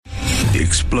The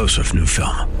explosive new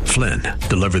film, Flynn,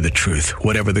 deliver the truth,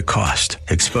 whatever the cost,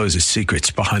 exposes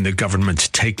secrets behind the government's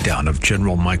takedown of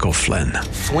General Michael Flynn.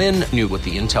 Flynn knew what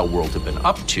the intel world had been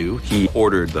up to. He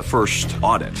ordered the first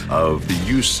audit of the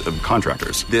use of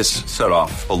contractors. This set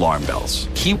off alarm bells.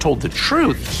 He told the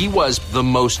truth. He was the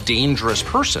most dangerous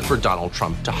person for Donald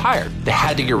Trump to hire. They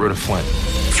had to get rid of Flynn.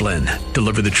 Flynn,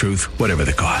 deliver the truth, whatever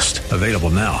the cost. Available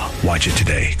now. Watch it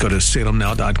today. Go to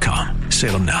salemnow.com.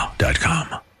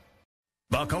 salemnow.com.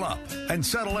 Buckle up and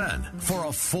settle in for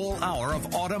a full hour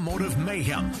of automotive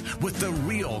mayhem with the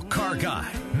real car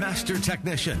guy, master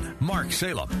technician, Mark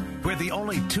Salem, where the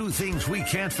only two things we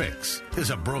can't fix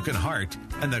is a broken heart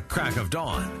and the crack of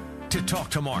dawn. To talk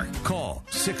to Mark, call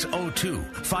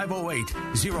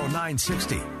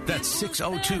 602-508-0960. That's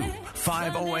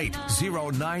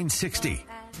 602-508-0960.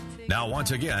 Now, once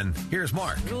again, here's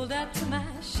Mark.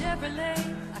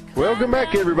 Welcome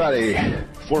back, everybody.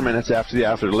 4 minutes after the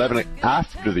hour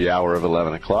of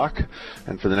 11 o'clock.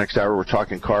 And for the next hour, we're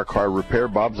talking car repair.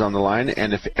 Bob's on the line.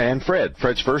 And Fred.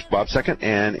 Fred's first, Bob second.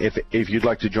 And if you'd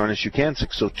like to join us, you can.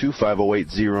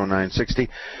 602-508-0960.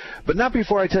 But not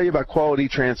before I tell you about Quality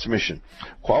Transmission.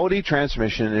 Quality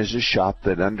Transmission is a shop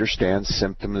that understands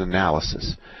symptom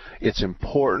analysis. It's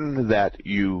important that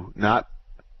you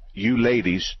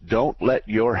ladies don't let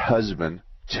your husband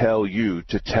tell you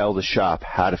to tell the shop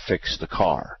how to fix the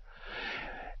car.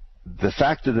 The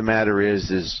fact of the matter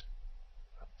is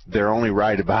they're only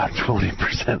right about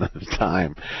 20% of the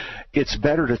time. It's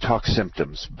better to talk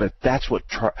symptoms, but that's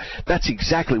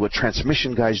exactly what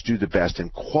transmission guys do the best,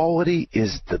 and Quality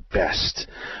is the best.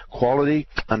 Quality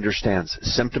understands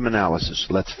symptom analysis.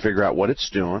 Let's figure out what it's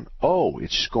doing. Oh,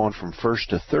 it's going from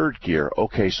first to third gear.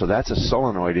 Okay, so that's a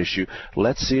solenoid issue.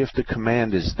 Let's see if the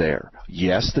command is there.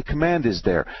 Yes, the command is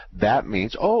there. That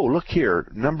means, oh, look here,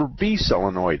 number B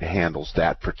solenoid handles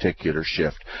that particular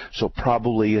shift, so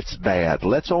probably it's bad.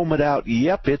 Let's ohm it out.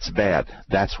 Yep, it's bad.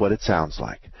 That's what it sounds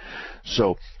like.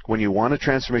 So when you want a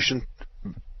transmission,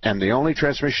 and the only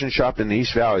transmission shop in the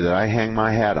East Valley that I hang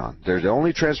my hat on, they're the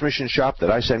only transmission shop that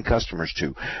I send customers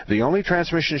to. The only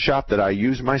transmission shop that I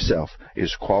use myself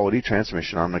is Quality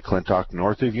Transmission on McClintock,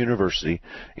 north of University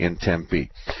in Tempe.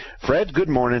 Fred, good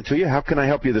morning to you. How can I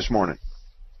help you this morning?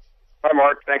 Hi,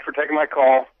 Mark. Thanks for taking my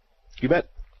call. You bet.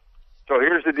 So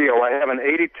here's the deal. I have an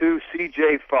 82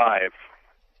 CJ5,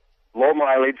 low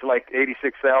mileage, like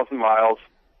 86,000 miles.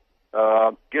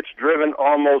 Gets driven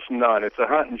almost none. It's a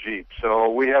hunting Jeep, so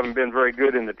we haven't been very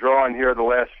good in the drawing here the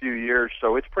last few years,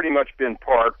 so it's pretty much been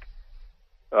parked.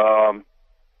 But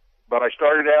I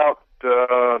started out,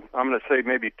 I'm going to say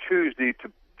maybe Tuesday, to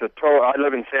tow. I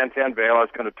live in Santan Vale. I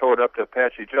was going to tow it up to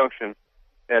Apache Junction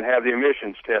and have the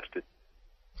emissions tested.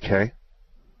 Okay.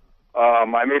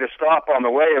 I made a stop on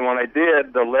the way, and when I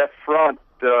did, the left front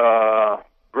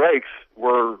brakes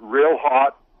were real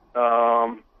hot.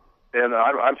 And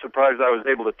I'm surprised I was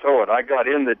able to tow it. I got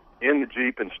in the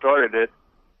Jeep and started it,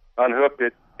 unhooked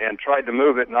it, and tried to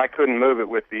move it, and I couldn't move it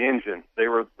with the engine.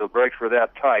 The brakes were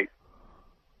that tight.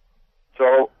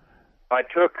 So I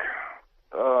took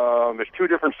there's two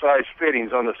different size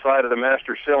fittings on the side of the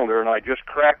master cylinder, and I just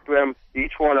cracked them,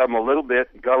 each one of them a little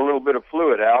bit, got a little bit of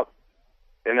fluid out,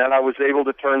 and then I was able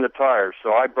to turn the tires.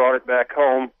 So I brought it back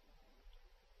home,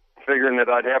 figuring that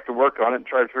I'd have to work on it and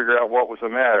try to figure out what was the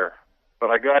matter. But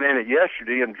I got in it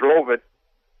yesterday and drove it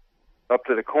up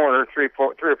to the corner, 3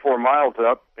 or 4 miles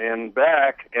up and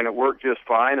back, and it worked just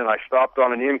fine. And I stopped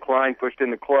on an incline, pushed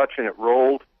in the clutch, and it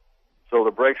rolled. So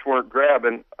the brakes weren't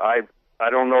grabbing. I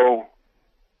don't know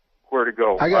where to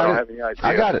go. I don't have any idea.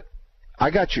 I got it.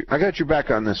 I got you back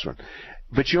on this one.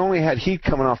 But you only had heat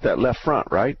coming off that left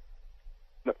front, right?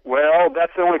 Well,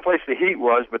 that's the only place the heat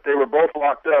was, but they were both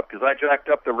locked up because I jacked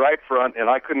up the right front, and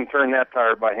I couldn't turn that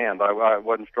tire by hand. I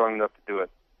wasn't strong enough to do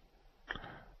it.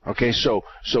 Okay, so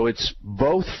it's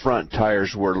both front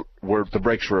tires were the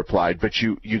brakes were applied, but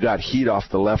you got heat off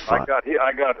the left front.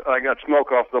 I got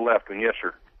smoke off the left one, yes,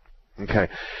 sir. Okay,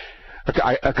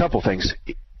 a couple things.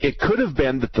 It could have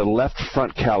been that the left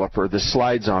front caliper, the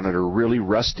slides on it are really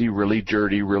rusty, really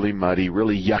dirty, really muddy,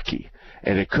 really yucky.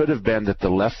 And it could have been that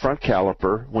the left front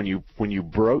caliper, when you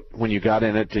got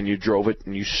in it and you drove it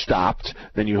and you stopped,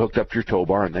 then you hooked up your tow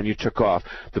bar and then you took off,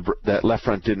 that left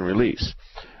front didn't release.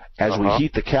 As we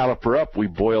heat the caliper up, we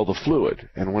boil the fluid.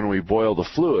 And when we boil the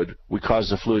fluid, we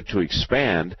cause the fluid to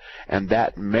expand, and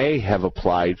that may have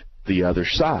applied the other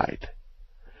side.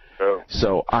 Oh.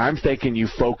 So I'm thinking you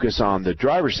focus on the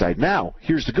driver's side. Now,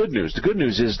 here's the good news. The good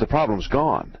news is the problem's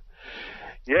gone.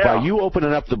 Yeah. By you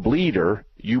opening up the bleeder,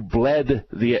 you bled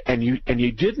and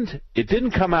you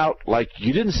didn't come out like,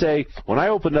 you didn't say, when I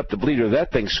opened up the bleeder,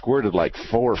 that thing squirted like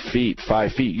 4 feet,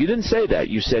 5 feet. You didn't say that.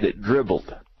 You said it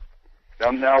dribbled.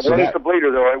 Now what is the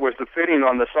bleeder, though? It was the fitting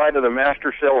on the side of the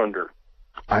master cylinder.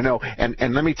 I know,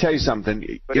 and let me tell you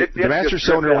something. The master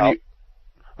cylinder,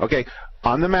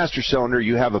 on the master cylinder,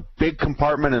 you have a big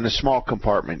compartment and a small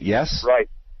compartment, yes? Right.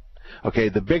 Okay,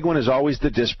 the big one is always the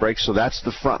disc brake, so that's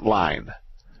the front line.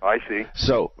 I see.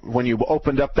 So when you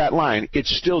opened up that line, it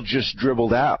still just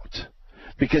dribbled out.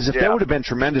 Because if there would have been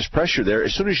tremendous pressure there,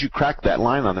 as soon as you cracked that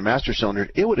line on the master cylinder,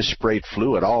 it would have sprayed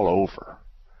fluid all over.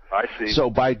 I see. So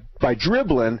by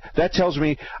dribbling, that tells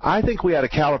me, I think we had a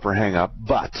caliper hang up,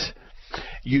 but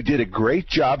you did a great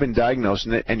job in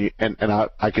diagnosing it, and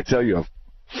I could tell you a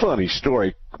funny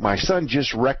story. My son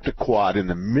just wrecked a quad in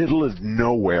the middle of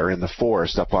nowhere in the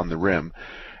forest up on the rim,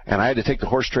 and I had to take the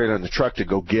horse trailer in the truck to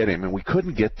go get him, and we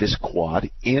couldn't get this quad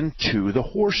into the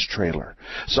horse trailer.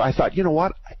 So I thought, you know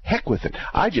what, heck with it.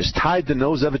 I just tied the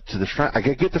nose of it to the front. I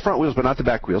could get the front wheels, but not the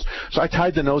back wheels. So I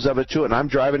tied the nose of it to it, and I'm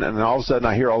driving, and then all of a sudden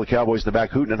I hear all the cowboys in the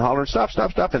back hooting and hollering, stop,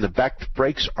 stop, stop, and the back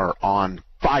brakes are on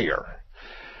fire.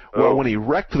 Well, when he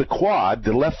wrecked the quad,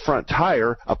 the left front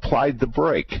tire applied the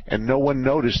brake, and no one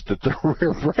noticed that the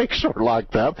rear brakes were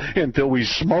locked up until we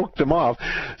smoked them off.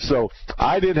 So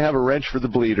I didn't have a wrench for the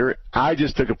bleeder. I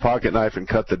just took a pocket knife and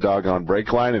cut the doggone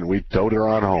brake line, and we towed her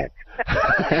on home.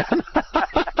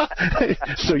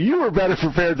 So you were better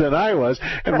prepared than I was.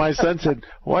 And my son said,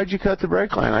 why'd you cut the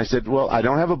brake line? I said, well, I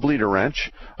don't have a bleeder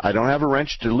wrench. I don't have a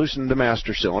wrench to loosen the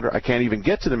master cylinder. I can't even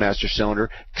get to the master cylinder.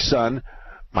 Son,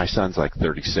 my son's like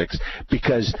 36,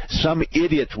 because some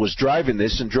idiot was driving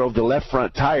this and drove the left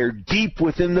front tire deep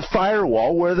within the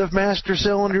firewall where the master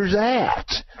cylinder's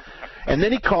at. And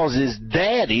then he calls his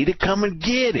daddy to come and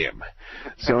get him.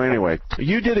 So anyway,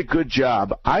 you did a good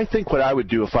job. I think what I would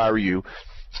do if I were you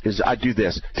is I'd do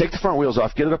this. Take the front wheels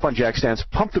off, get it up on jack stands,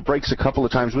 pump the brakes a couple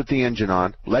of times with the engine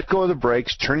on, let go of the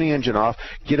brakes, turn the engine off,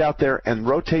 get out there and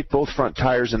rotate both front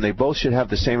tires, and they both should have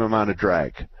the same amount of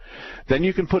drag. Then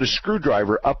you can put a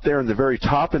screwdriver up there in the very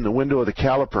top in the window of the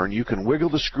caliper, and you can wiggle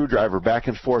the screwdriver back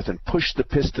and forth and push the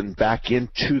piston back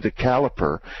into the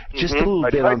caliper, just a little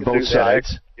bit on both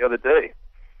sides. The other day.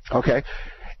 Okay.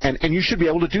 And you should be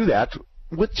able to do that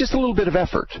with just a little bit of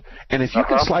effort. And if you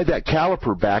can slide that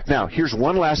caliper back. Now, here's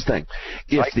one last thing.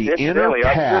 If the inner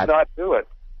pad... I could not do it.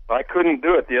 I couldn't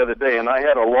do it the other day, and I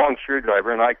had a long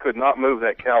screwdriver, and I could not move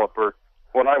that caliper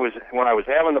when I was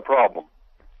having the problem.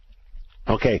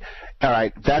 Okay. All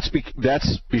right. That's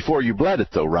before you bled it,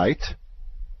 though, right?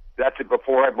 That's it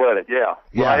before I bled it, yeah.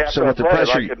 Yeah, so with the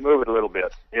pressure... I could move it a little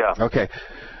bit, yeah. Okay.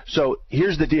 So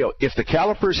here's the deal. If the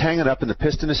caliper is hanging up and the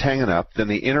piston is hanging up, then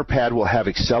the inner pad will have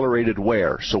accelerated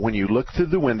wear. So when you look through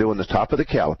the window in the top of the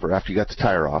caliper, after you got the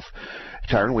tire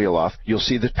and wheel off, you'll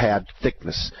see the pad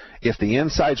thickness. If the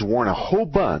inside's worn a whole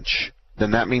bunch,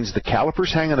 then that means the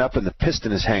caliper's hanging up and the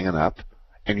piston is hanging up,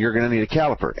 and you're going to need a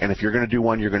caliper. And if you're going to do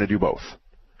one, you're going to do both.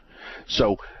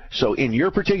 So in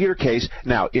your particular case,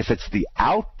 now, if it's the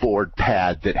outboard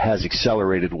pad that has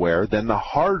accelerated wear, then the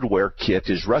hardware kit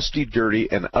is rusty,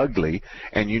 dirty, and ugly,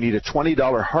 and you need a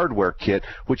 $20 hardware kit,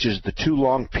 which is the 2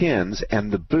 long pins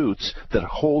and the boots that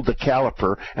hold the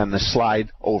caliper and the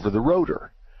slide over the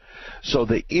rotor. So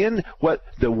the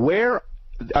wear,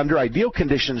 under ideal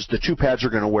conditions, the 2 pads are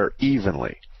going to wear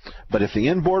evenly. But if the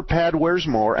inboard pad wears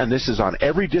more, and this is on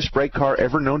every disc brake car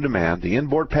ever known to man, the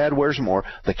inboard pad wears more,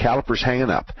 the caliper's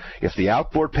hanging up. If the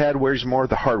outboard pad wears more,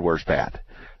 the hardware's bad.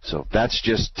 So that's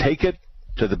just take it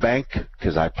to the bank,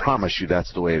 because I promise you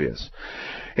that's the way it is.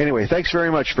 Anyway, thanks very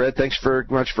much, Fred. Thanks very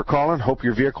much for calling. Hope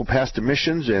your vehicle passed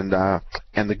emissions. And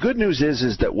the good news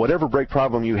is that whatever brake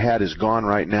problem you had is gone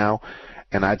right now.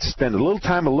 And I'd spend a little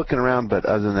time looking around, but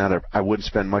other than that, I wouldn't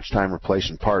spend much time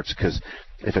replacing parts, because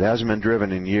if it hasn't been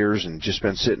driven in years and just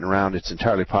been sitting around, it's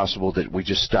entirely possible that we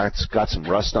just got some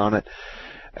rust on it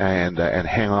and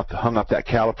hung up that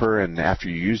caliper, and after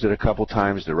you used it a couple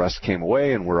times, the rust came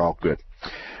away, and we're all good.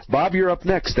 Bob, you're up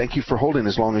next. Thank you for holding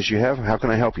as long as you have. How can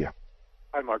I help you?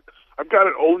 Hi, Mark. I've got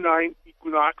an 09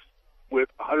 Equinox with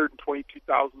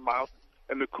 122,000 miles,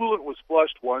 and the coolant was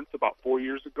flushed once about 4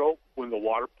 years ago when the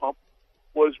water pump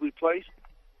was replaced.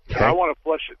 Okay. I want to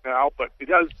flush it now, but it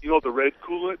has, the red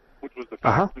coolant, which was the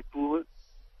factory coolant.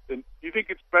 Then do you think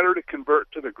it's better to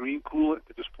convert to the green coolant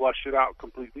to just flush it out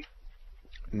completely?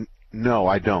 No,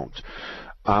 I don't.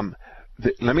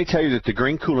 Let me tell you that the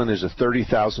green coolant is a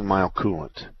 30,000-mile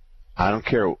coolant. I don't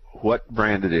care what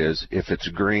brand it is. If it's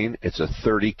green, it's a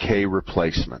 30K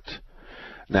replacement.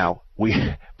 Now,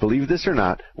 believe this or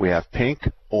not, we have pink,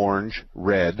 orange,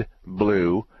 red,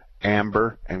 blue,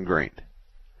 amber, and green.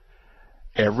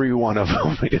 Every one of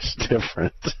them is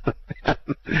different.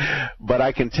 But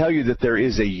I can tell you that there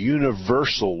is a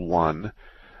universal one,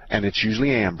 and it's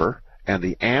usually amber, and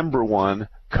the amber one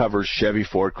covers Chevy,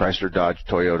 Ford, Chrysler, Dodge,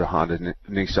 Toyota, Honda,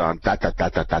 Nissan,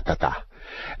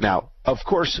 Now, of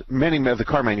course, many of the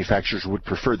car manufacturers would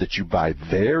prefer that you buy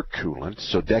their coolant,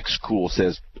 so Dex Cool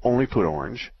says only put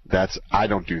orange. I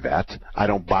don't do that. I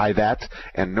don't buy that,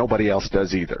 and nobody else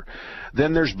does either.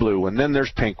 Then there's blue, and then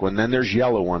there's pink one, then there's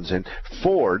yellow ones. And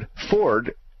Ford,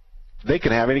 they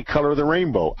can have any color of the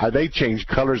rainbow. They change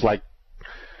colors like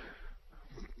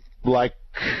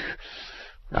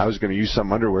I was going to use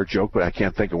some underwear joke, but I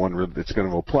can't think of one that's going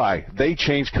to apply. They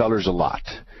change colors a lot.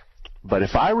 But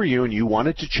if I were you and you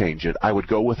wanted to change it, I would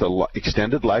go with an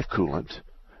extended life coolant,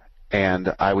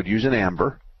 and I would use an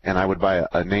amber, and I would buy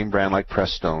a name brand like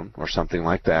Prestone or something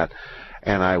like that,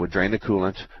 and I would drain the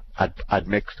coolant. I'd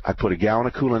put a gallon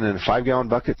of coolant in a 5-gallon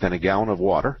bucket, then a gallon of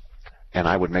water, and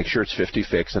I would make sure it's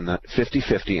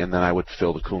 50-50, and then I would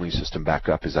fill the cooling system back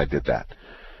up as I did that.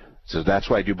 So that's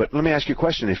what I do. But let me ask you a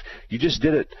question. If you just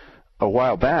did it a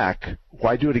while back,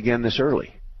 why do it again this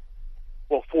early?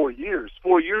 Well, 4 years.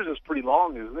 4 years is pretty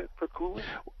long, isn't it, for cooling?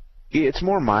 It's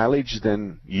more mileage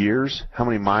than years. How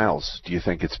many miles do you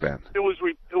think it's been? It was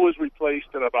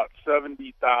replaced at about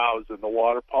 70,000, the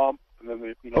water pump, and then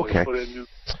they put in new,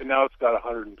 and now it's got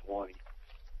 120.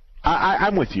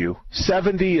 I'm with you.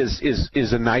 70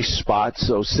 is a nice spot.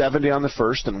 So 70 on the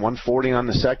first and 140 on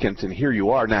the second, and here you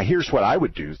are. Now here's what I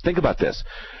would do. Think about this: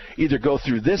 either go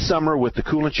through this summer with the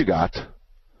coolant you got,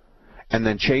 and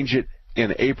then change it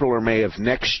in April or May of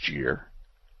next year,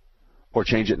 or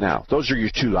change it now. Those are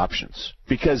your two options.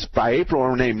 Because by April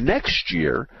or May next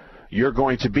year, you're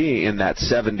going to be in that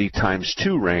 70 times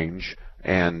 2 range,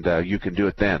 and you can do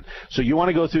it then. So you want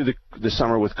to go through the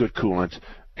summer with good coolant,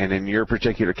 and in your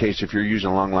particular case, if you're using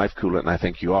a long life coolant, and I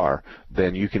think you are,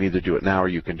 then you can either do it now or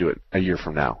you can do it a year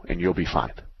from now, and you'll be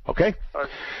fine. Okay? All right.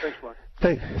 Thanks, Mark.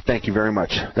 Thank you very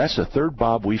much. That's the third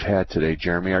Bob we've had today,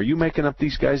 Jeremy. Are you making up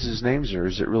these guys' names, or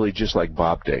is it really just like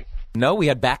Bob Day? No, we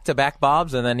had back-to-back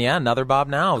Bobs, and then, another Bob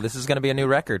now. This is going to be a new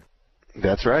record.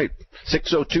 That's right.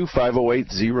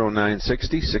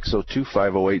 602-508-0960,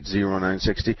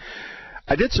 602-508-0960.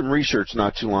 I did some research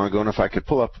not too long ago, and if I could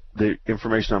pull up the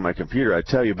information on my computer, I'd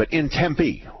tell you. But in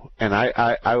Tempe, and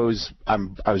I was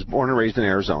born and raised in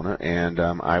Arizona, and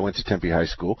I went to Tempe High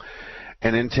School.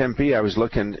 And in Tempe, I was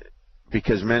looking,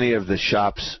 because many of the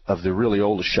shops, of the really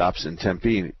oldest shops in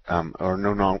Tempe, are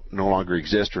no longer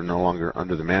exist or no longer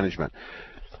under the management.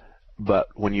 But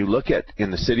when you look at,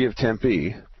 in the city of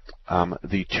Tempe,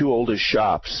 the two oldest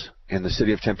shops in the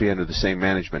city of Tempe under the same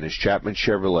management is Chapman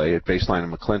Chevrolet at Baseline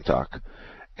and McClintock,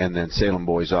 and then Salem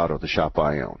Boys Auto, the shop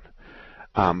I own.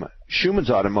 Schumann's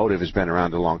Automotive has been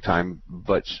around a long time,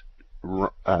 but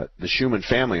the Schumann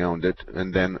family owned it,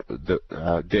 and then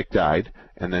Dick died,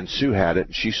 and then Sue had it,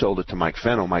 and she sold it to Mike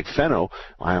Fenno. Mike Fenno,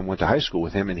 I went to high school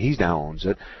with him, and he now owns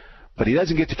it. But he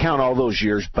doesn't get to count all those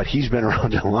years, but he's been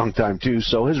around a long time, too.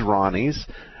 So has Ronnie's.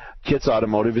 Kitts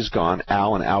Automotive is gone.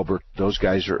 Al and Albert, those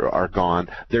guys are gone.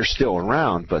 They're still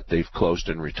around, but they've closed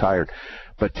and retired.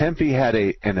 But Tempe had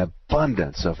an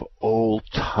abundance of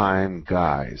old-time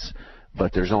guys,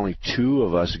 but there's only two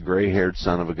of us gray-haired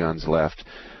son-of-a-guns left,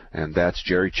 and that's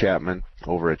Jerry Chapman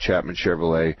over at Chapman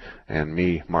Chevrolet and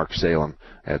me, Mark Salem,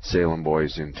 at Salem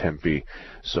Boys in Tempe.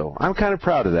 So I'm kind of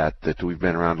proud of that we've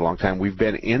been around a long time. We've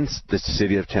been in the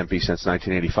city of Tempe since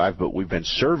 1985, but we've been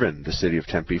serving the city of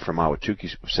Tempe from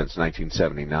Ahwatukee since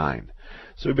 1979.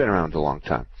 So we've been around a long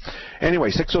time.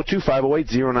 Anyway,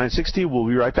 602-508-0960. We'll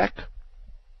be right back.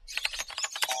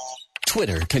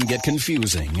 Twitter can get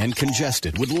confusing and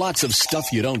congested with lots of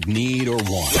stuff you don't need or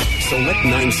want. Select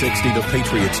 960 The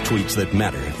Patriots tweets that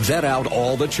matter. Vet out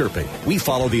all the chirping. We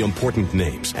follow the important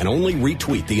names and only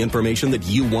retweet the information that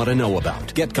you want to know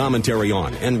about. Get commentary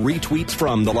on and retweets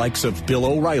from the likes of Bill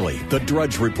O'Reilly, The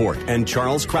Drudge Report, and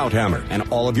Charles Krauthammer, and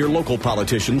all of your local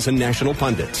politicians and national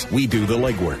pundits. We do the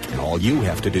legwork, and all you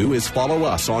have to do is follow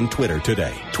us on Twitter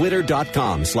today.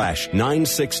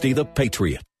 Twitter.com/960 The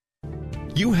Patriot.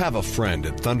 You have a friend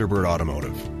at Thunderbird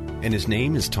Automotive, and his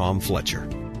name is Tom Fletcher.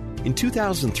 In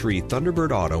 2003,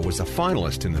 Thunderbird Auto was a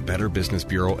finalist in the Better Business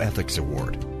Bureau Ethics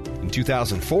Award. In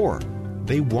 2004,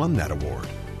 they won that award.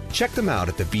 Check them out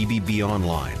at the BBB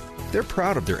online. They're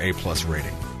proud of their A-plus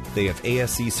rating. They have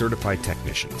ASE certified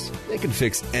technicians. They can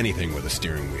fix anything with a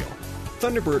steering wheel.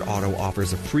 Thunderbird Auto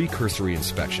offers a free cursory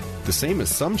inspection, the same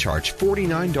as some charge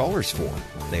 $49 for.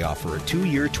 They offer a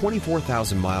 2-year,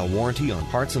 24,000-mile warranty on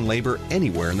parts and labor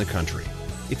anywhere in the country.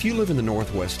 If you live in the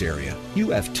Northwest area,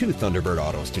 you have 2 Thunderbird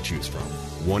autos to choose from.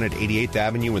 One at 88th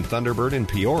Avenue in Thunderbird in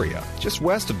Peoria, just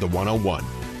west of the 101.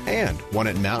 And one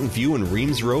at Mountain View and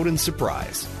Reams Road in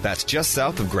Surprise. That's just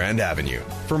south of Grand Avenue.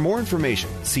 For more information,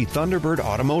 see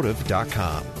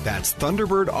ThunderbirdAutomotive.com. That's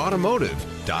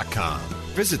ThunderbirdAutomotive.com.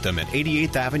 Visit them at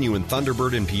 88th Avenue in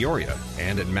Thunderbird in Peoria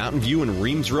and at Mountain View and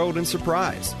Reams Road in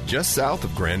Surprise, just south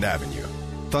of Grand Avenue.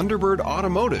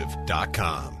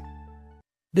 ThunderbirdAutomotive.com.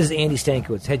 This is Andy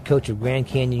Stankiewicz, head coach of Grand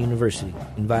Canyon University,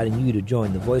 inviting you to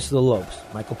join the voice of the Lopes,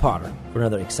 Michael Potter, for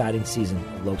another exciting season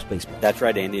of Lopes baseball. That's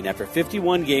right, Andy, and after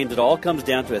 51 games, it all comes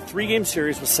down to a 3-game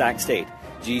series with Sac State.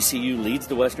 GCU leads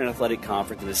the Western Athletic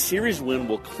Conference, and a series win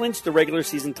will clinch the regular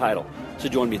season title. So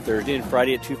join me Thursday and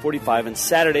Friday at 2:45 and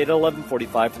Saturday at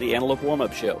 11:45 for the Antelope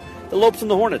Warm-Up Show. The Lopes and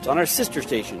the Hornets on our sister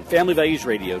station, Family Values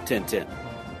Radio 1010.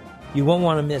 You won't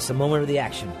want to miss a moment of the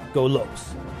action. Go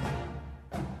Lopes.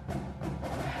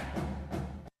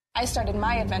 I started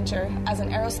my adventure as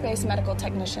an aerospace medical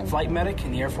technician. Flight medic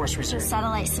in the Air Force Reserve.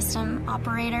 Satellite system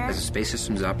operator. As a space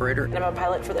systems operator. And I'm a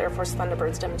pilot for the Air Force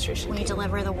Thunderbirds demonstration. We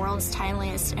deliver the world's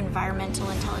timeliest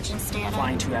environmental intelligence data.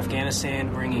 Flying to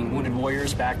Afghanistan, bringing wounded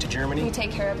warriors back to Germany. We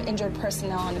take care of injured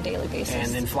personnel on a daily basis.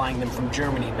 And then flying them from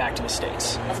Germany back to the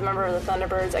States. As a member of the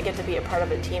Thunderbirds, I get to be a part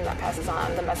of a team that passes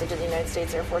on the message of the United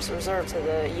States Air Force Reserve to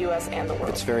the U.S. and the world.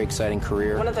 It's a very exciting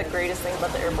career. One of the greatest things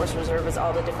about the Air Force Reserve is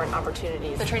all the different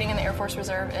opportunities. The training in the Air Force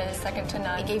Reserve is second to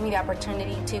none. It gave me the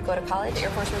opportunity to go to college. The Air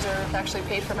Force Reserve actually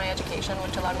paid for my education,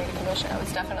 which allowed me to commission. That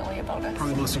was definitely a bonus.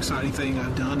 Probably the most exciting thing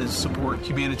I've done is support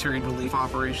humanitarian relief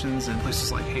operations in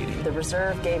places like Haiti. The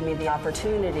Reserve gave me the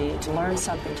opportunity to learn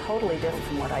something totally different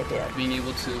from what I did. Being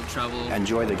able to travel. I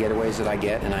enjoy the getaways that I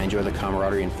get, and I enjoy the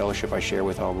camaraderie and fellowship I share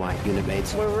with all my unit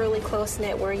mates. We're really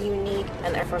close-knit, we're unique,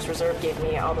 and the Air Force Reserve gave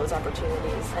me all those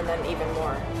opportunities, and then even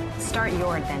more. Start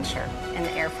your adventure in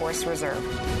the Air Force Reserve.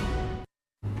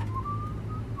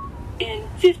 In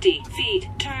 50 feet,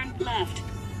 turn left.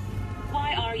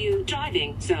 Why are you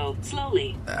driving so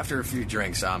slowly? After a few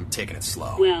drinks, I'm taking it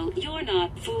slow. Well, you're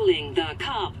not fooling the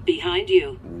cop behind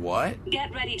you. What?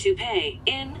 Get ready to pay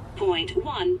in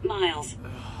 0.1 miles.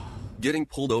 Getting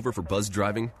pulled over for buzz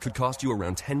driving could cost you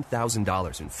around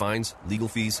 $10,000 in fines, legal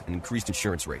fees, and increased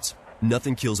insurance rates.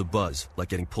 Nothing kills a buzz like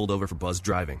getting pulled over for buzz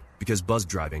driving, because buzz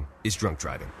driving is drunk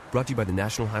driving. Brought to you by the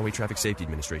National Highway Traffic Safety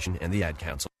Administration and the Ad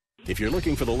Council. If you're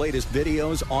looking for the latest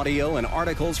videos, audio, and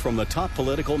articles from the top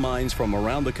political minds from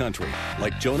around the country,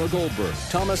 like Jonah Goldberg,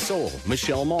 Thomas Sowell,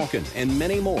 Michelle Malkin, and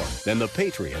many more, then The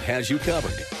Patriot has you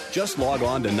covered. Just log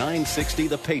on to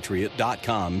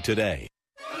 960thepatriot.com today.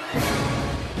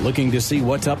 Looking to see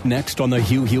what's up next on The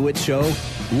Hugh Hewitt Show?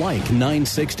 Like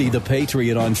 960 The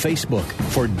Patriot on Facebook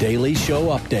for daily show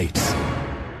updates.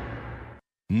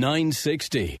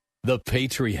 960 The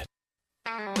Patriot.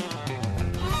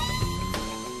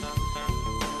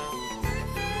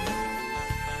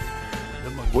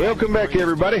 Welcome back,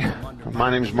 everybody. My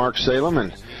name is Mark Salem,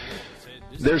 and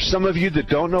there's some of you that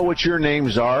don't know what your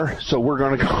names are, so we're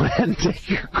going to go ahead and take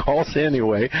your calls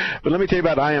anyway. But let me tell you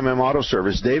about IMM Auto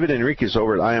Service. David Enriquez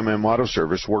over at IMM Auto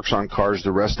Service works on cars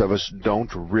the rest of us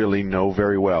don't really know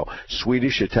very well.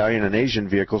 Swedish, Italian, and Asian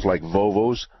vehicles like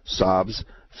Volvos, Saabs,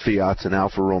 Fiats, and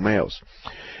Alfa Romeos.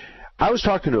 I was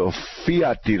talking to a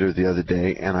Fiat dealer the other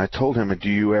day, and I told him, do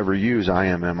you ever use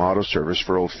IMM Auto Service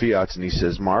for old Fiats? And he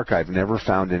says, Mark, I've never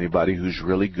found anybody who's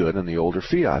really good on the older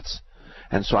Fiats.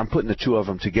 And so I'm putting the two of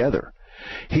them together.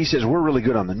 He says, we're really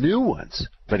good on the new ones,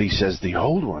 but he says the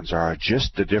old ones are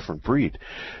just a different breed.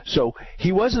 So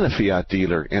he wasn't a Fiat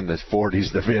dealer in the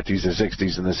 40s, the 50s, the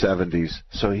 60s, and the 70s.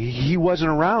 So he wasn't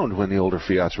around when the older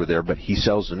Fiats were there, but he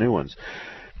sells the new ones.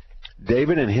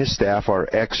 David and his staff are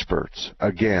experts,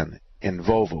 again, in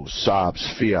Volvos, Saabs,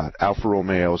 Fiat, Alfa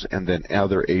Romeos, and then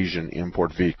other Asian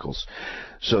import vehicles.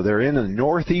 So they're in the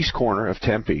northeast corner of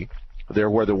Tempe.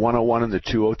 They're where the 101 and the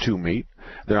 202 meet.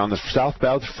 They're on the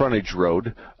southbound frontage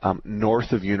road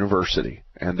north of University.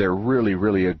 And they're really,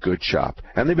 really a good shop.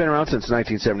 And they've been around since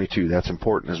 1972. That's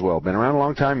important as well. Been around a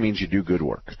long time means you do good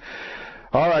work.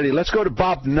 All righty, let's go to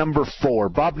Bob number 4.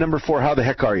 Bob number 4, how the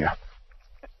heck are you?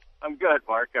 I'm good,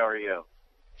 Mark. How are you?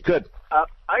 Good.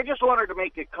 I just wanted to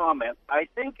make a comment. I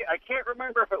can't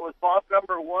remember if it was Bob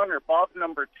number 1 or Bob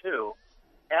number 2.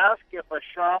 Ask if a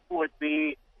shop would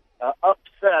be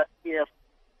upset if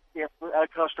a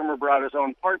customer brought his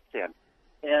own parts in.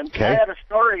 And okay. I had a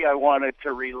story I wanted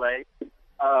to relay.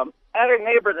 I had a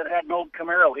neighbor that had an old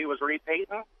Camaro he was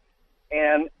repainting,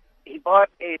 and he bought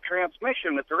a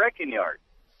transmission at the wrecking yard.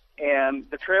 And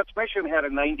the transmission had a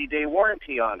 90-day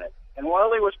warranty on it. And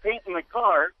while he was painting the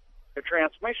car, the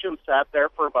transmission sat there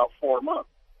for about 4 months.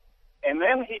 And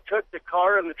then he took the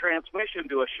car and the transmission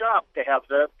to a shop to have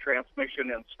the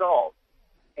transmission installed.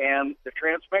 And the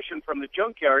transmission from the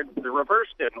junkyard, the reverse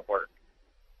didn't work.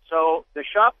 So the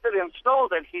shop that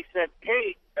installed it, he said,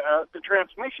 hey, the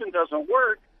transmission doesn't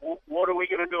work. What are we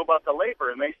going to do about the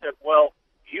labor? And they said, well,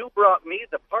 you brought me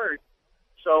the part,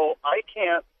 so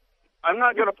I'm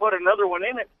not going to put another one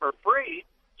in it for free.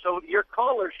 So your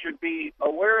caller should be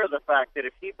aware of the fact that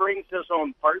if he brings his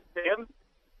own parts in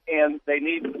and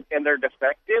they're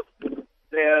defective,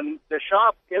 then the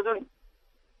shop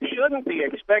shouldn't be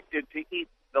expected to eat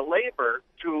the labor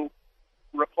to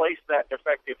replace that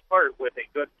defective part with a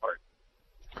good part.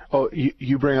 Oh,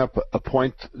 you bring up a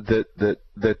point that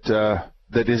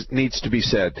needs to be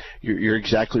said. You're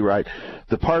exactly right.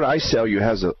 The part I sell you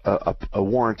has a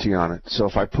warranty on it. So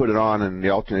if I put it on and the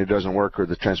alternator doesn't work or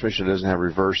the transmission doesn't have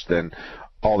reverse, then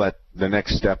the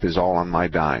next step is all on my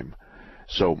dime.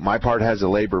 So my part has a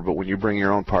labor, but when you bring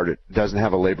your own part, it doesn't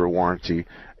have a labor warranty.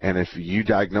 And if you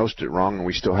diagnosed it wrong and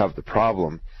we still have the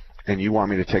problem, and you want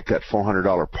me to take that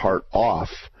 $400 part off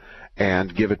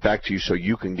and give it back to you so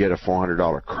you can get a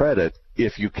 $400 credit,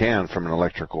 if you can, from an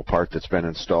electrical part that's been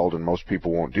installed, and most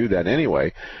people won't do that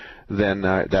anyway, then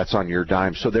that's on your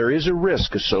dime. So there is a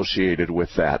risk associated with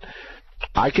that.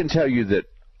 I can tell you that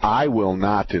I will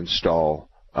not install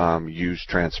used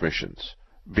transmissions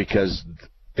because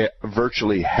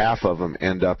virtually half of them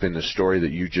end up in the story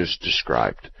that you just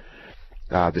described.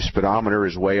 The speedometer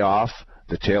is way off.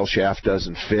 The tail shaft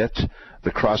doesn't fit.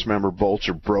 The cross-member bolts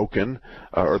are broken,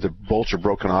 or the bolts are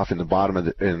broken off in the bottom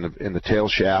of in the tail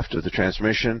shaft of the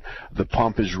transmission. The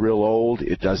pump is real old.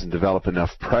 It doesn't develop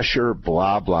enough pressure.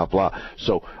 Blah blah blah.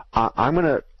 So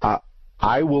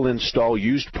I will install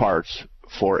used parts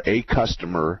for a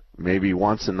customer maybe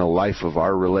once in the life of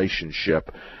our relationship,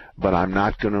 but I'm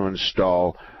not going to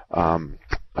install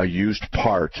a used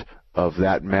part of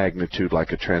that magnitude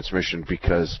like a transmission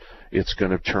because it's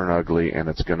going to turn ugly and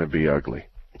it's going to be ugly.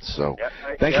 So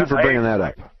thank you for bringing that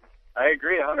up. I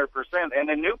agree 100%. And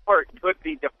the new part could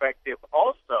be defective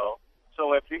also.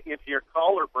 So if your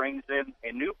caller brings in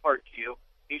a new part to you,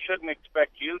 he shouldn't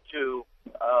expect you to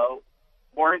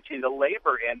warranty the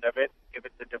labor end of it if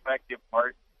it's a defective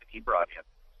part that he brought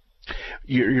in.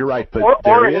 You're right, but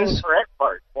or an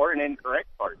incorrect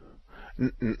part.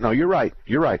 No, you're right.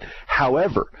 You're right.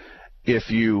 However,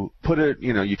 if you put it,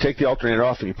 you take the alternator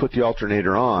off and you put the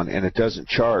alternator on and it doesn't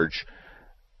charge,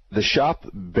 the shop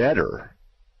better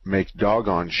make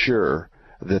doggone sure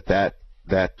that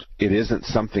it isn't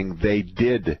something they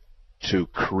did to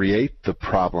create the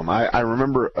problem. I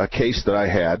remember a case that I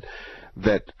had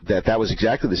that was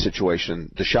exactly the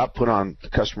situation. The shop put on the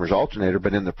customer's alternator,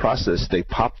 but in the process they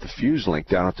popped the fuse link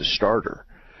down at the starter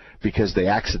because they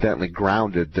accidentally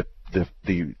grounded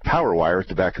the power wire at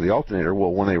the back of the alternator.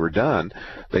 Well, when they were done,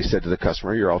 they said to the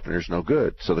customer, your alternator's no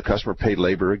good. So the customer paid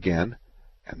labor again,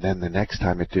 and then the next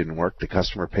time it didn't work, the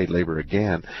customer paid labor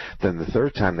again. Then the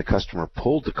third time, the customer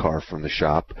pulled the car from the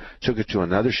shop, took it to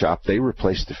another shop, they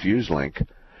replaced the fuse link,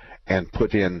 and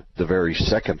put in the very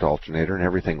second alternator, and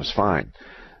everything was fine.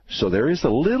 So there is a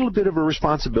little bit of a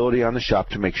responsibility on the shop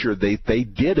to make sure they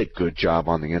did a good job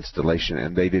on the installation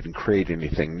and they didn't create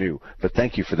anything new. But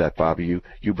thank you for that, Bobby.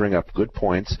 You bring up good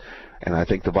points, and I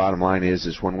think the bottom line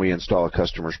is when we install a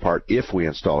customer's part, if we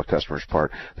install a customer's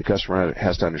part, the customer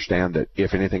has to understand that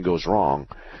if anything goes wrong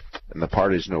and the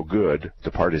part is no good,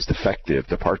 the part is defective,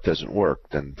 the part doesn't work,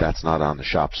 then that's not on the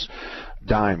shop's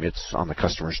dime, it's on the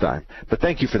customer's dime. But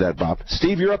thank you for that, Bob.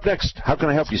 Steve, you're up next. How can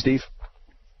I help you, Steve?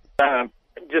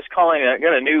 Just calling. I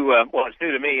got a new, it's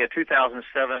new to me, a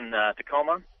 2007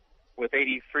 Tacoma with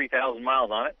 83,000 miles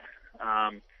on it.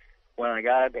 When I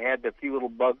got it, it had a few little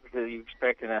bugs that you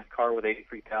expect in a car with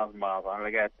 83,000 miles on it.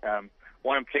 I got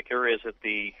one in particular is that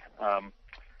the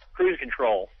cruise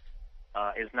control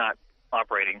is not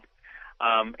operating.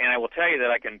 And I will tell you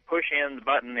that I can push in the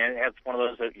button. It has one of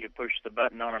those that you push the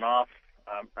button on and off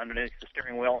underneath the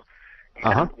steering wheel.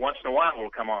 And once in a while it will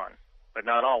come on, but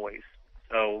not always.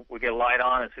 So we get a light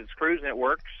on, it's cruising, it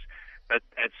works, but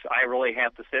I really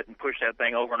have to sit and push that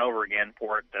thing over and over again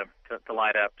for it to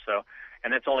light up. So,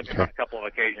 and it's only been a couple of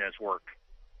occasions it's worked.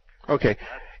 Okay,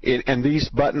 and these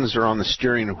buttons are on the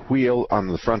steering wheel on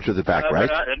the front or the back, right?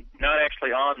 Not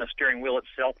actually on the steering wheel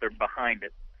itself, they're behind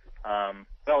it.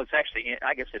 Well, it's actually,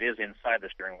 I guess it is inside the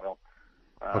steering wheel.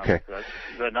 Okay.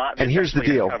 And here's the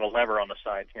deal. Have a lever on the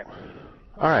side, yeah.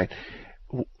 All right.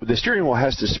 The steering wheel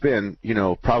has to spin,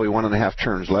 probably 1.5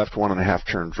 turns left,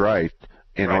 1.5 turns right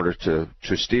in order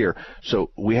to steer.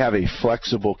 So we have a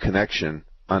flexible connection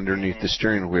underneath the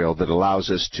steering wheel that allows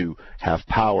us to have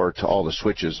power to all the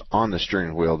switches on the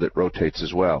steering wheel that rotates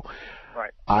as well.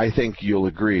 Right. I think you'll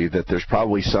agree that there's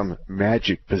probably some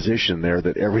magic position there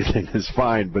that everything is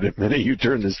fine, but the minute you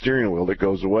turn the steering wheel, it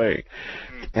goes away.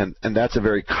 And that's a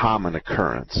very common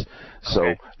occurrence.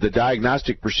 So the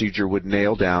diagnostic procedure would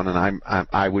nail down, and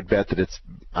I would bet that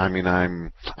I'm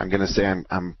going to say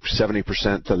I'm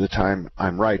 70% of the time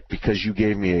I'm right, because you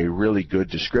gave me a really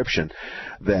good description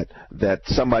that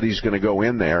somebody's going to go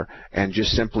in there and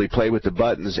just simply play with the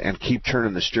buttons and keep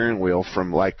turning the steering wheel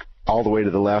from like all the way to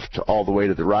the left to all the way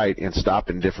to the right and stop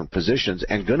in different positions,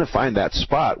 and going to find that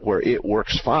spot where it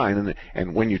works fine,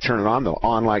 and when you turn it on, the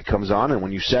on light comes on, and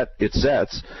when you set, it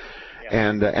sets.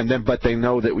 And then, but they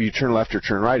know that when you turn left or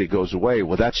turn right, it goes away.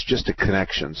 Well, that's just a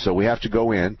connection. So we have to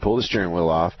go in, pull the steering wheel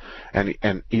off, and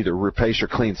either replace or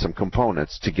clean some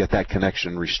components to get that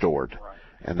connection restored. Right.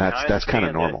 And that's kind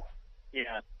of normal.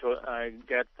 I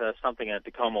got something at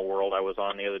Tacoma World I was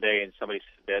on the other day, and somebody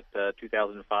said that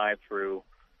 2005 through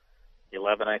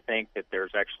 11, I think, that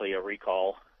there's actually a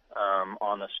recall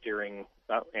on the steering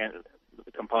and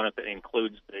the component that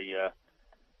includes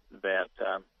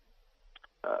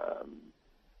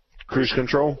cruise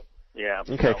control. Yeah.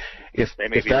 Okay. If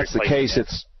that's the case,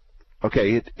 it's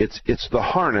the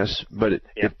harness, but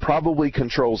it probably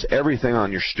controls everything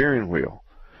on your steering wheel.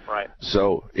 Right.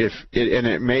 So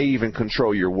it may even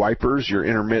control your wipers, your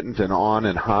intermittent and on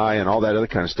and high and all that other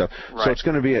kind of stuff. Right. So it's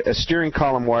going to be a steering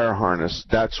column wire harness.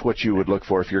 That's what you would look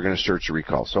for if you're going to search the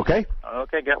recalls. Okay.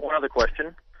 Okay. Got one other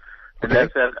question. Okay. And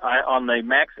that's on the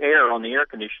Max Air, on the air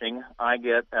conditioning, I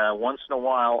get once in a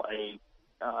while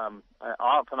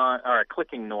off and on, or a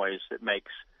clicking noise it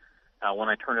makes when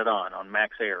I turn it on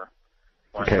Max Air.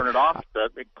 When I turn it off, the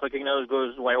clicking noise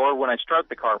goes away. Or when I start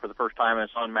the car for the first time and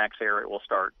it's on Max Air, it will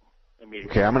start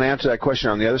immediately. Okay, I'm going to answer that question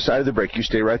on the other side of the break. You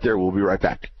stay right there. We'll be right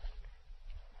back.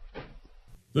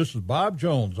 This is Bob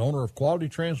Jones, owner of Quality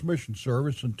Transmission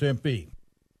Service in Tempe.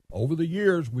 Over the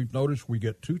years, we've noticed we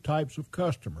get two types of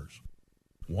customers.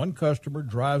 One customer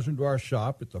drives into our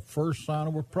shop at the first sign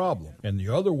of a problem, and the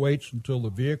other waits until the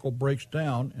vehicle breaks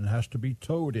down and has to be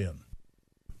towed in.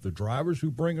 The drivers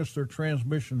who bring us their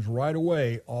transmissions right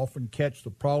away often catch the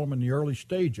problem in the early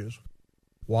stages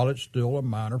while it's still a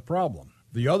minor problem.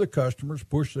 The other customers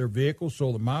push their vehicles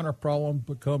so the minor problem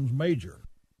becomes major.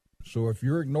 So if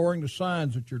you're ignoring the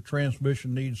signs that your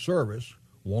transmission needs service,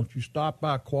 won't you stop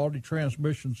by Quality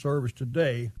Transmission Service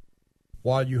today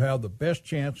while you have the best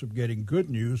chance of getting good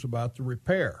news about the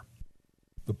repair?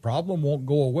 The problem won't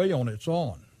go away on its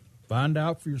own. Find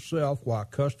out for yourself why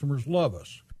customers love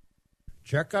us.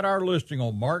 Check out our listing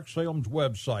on Mark Salem's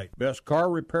website, Best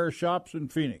Car Repair Shops in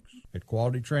Phoenix. At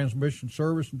Quality Transmission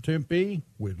Service in Tempe,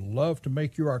 we'd love to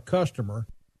make you our customer,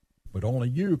 but only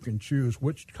you can choose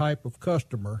which type of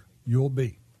customer you'll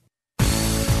be.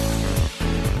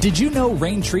 Did you know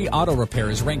Raintree Auto Repair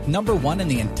is ranked #1 in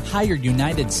the entire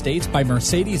United States by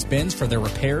Mercedes-Benz for their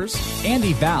repairs?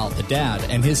 Andy Val, the dad,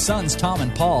 and his sons Tom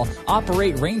and Paul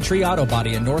operate Raintree Auto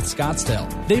Body in North Scottsdale.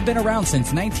 They've been around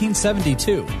since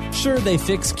 1972. Sure, they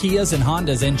fix Kias and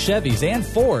Hondas and Chevys and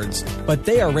Fords, but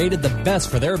they are rated the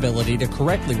best for their ability to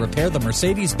correctly repair the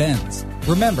Mercedes-Benz.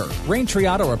 Remember, Raintree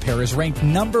Auto Repair is ranked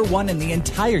 #1 in the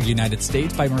entire United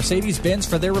States by Mercedes-Benz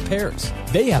for their repairs.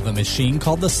 They have a machine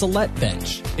called the Celette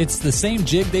Bench. It's the same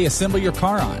jig they assemble your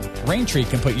car on. Raintree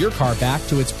can put your car back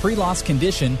to its pre-loss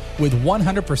condition with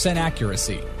 100%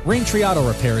 accuracy. Raintree Auto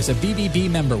Repair is a BBB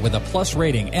member with a plus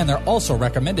rating, and they're also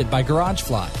recommended by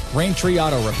GarageFly. Raintree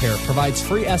Auto Repair provides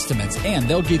free estimates, and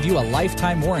they'll give you a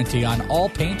lifetime warranty on all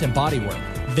paint and bodywork.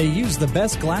 They use the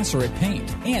best Glaceret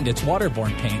paint, and it's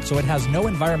waterborne paint, so it has no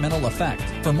environmental effect.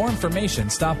 For more information,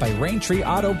 stop by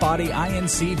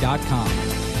RaintreeAutoBodyInc.com.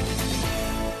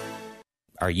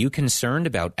 Are you concerned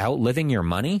about outliving your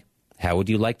money? How would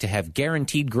you like to have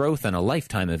guaranteed growth and a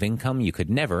lifetime of income you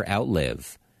could never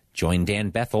outlive? Join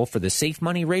Dan Bethel for the Safe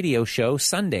Money Radio Show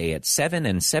Sunday at 7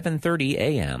 and 7:30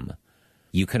 a.m.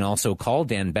 You can also call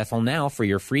Dan Bethel now for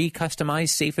your free customized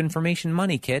Safe Information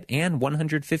Money Kit and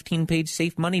 115-page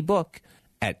Safe Money book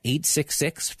at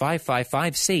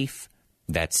 866-555-SAFE.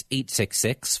 That's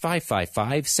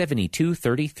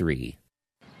 866-555-7233.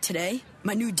 Today,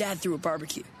 my new dad threw a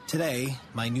barbecue. Today,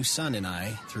 my new son and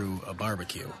I threw a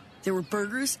barbecue. There were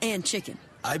burgers and chicken.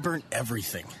 I burnt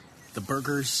everything. The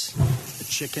burgers, the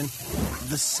chicken,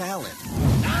 the salad.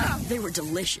 They were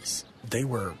delicious. They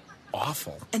were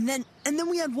awful. And then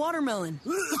we had watermelon.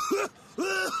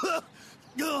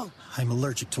 I'm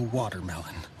allergic to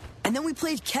watermelon. And then we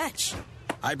played catch.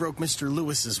 I broke Mr.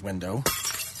 Lewis's window,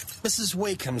 Mrs.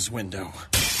 Wakeham's window,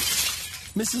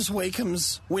 Mrs.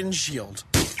 Wakeham's windshield.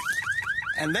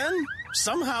 And then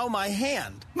somehow my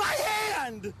hand.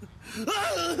 And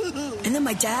then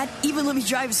my dad even let me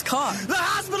drive his car. The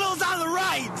hospital's on the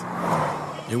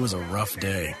right! It was a rough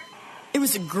day. It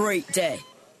was a great day.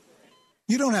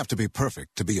 You don't have to be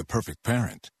perfect to be a perfect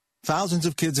parent. Thousands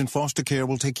of kids in foster care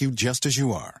will take you just as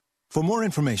you are. For more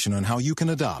information on how you can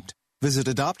adopt, visit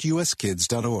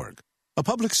adoptuskids.org. A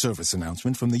public service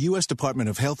announcement from the U.S. Department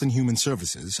of Health and Human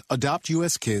Services, Adopt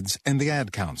U.S. Kids, and the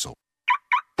Ad Council.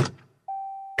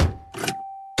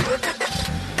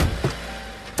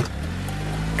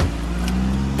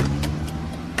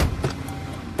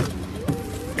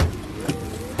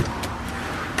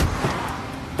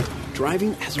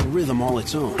 Driving has a rhythm all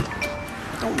its own.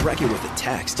 Don't wreck it with a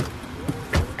text.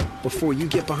 Before you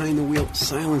get behind the wheel,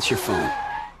 silence your phone.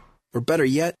 Or better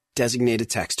yet, designate a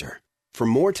texter. For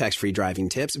more text-free driving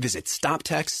tips, visit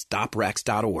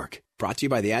StopTextStopWrecks.org. Brought to you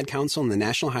by the Ad Council and the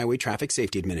National Highway Traffic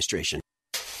Safety Administration.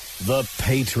 The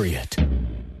Patriot.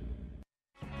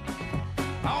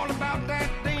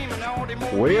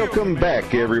 Welcome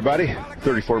back, everybody.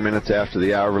 34 minutes after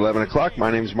the hour of 11 o'clock.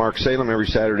 My name is Mark Salem. Every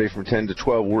Saturday from 10 to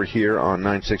 12, we're here on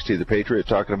 960 The Patriot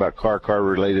talking about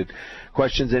car-related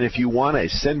questions. And if you want to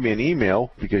send me an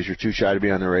email because you're too shy to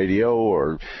be on the radio,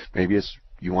 or maybe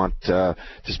you want to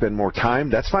spend more time,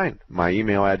 that's fine. My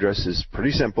email address is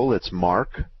pretty simple. It's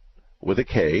Mark, with a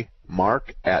K,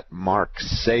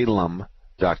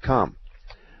 mark@marksalem.com.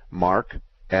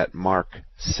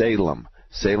 Mark@marksalem.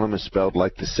 Salem is spelled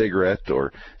like the cigarette,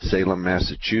 or Salem,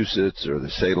 Massachusetts, or the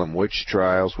Salem witch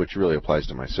trials, which really applies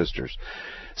to my sisters.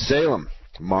 Salem,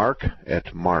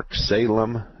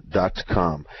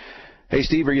 mark@marksalem.com. Hey,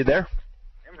 Steve, are you there?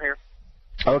 I'm here.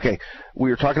 Okay.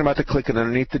 We were talking about the clicking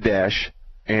underneath the dash,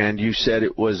 and you said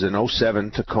it was an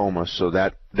 07 Tacoma, so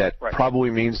that right. Probably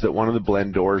means that one of the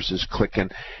blend doors is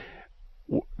clicking.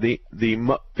 The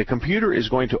computer is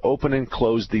going to open and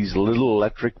close these little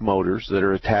electric motors that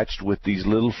are attached with these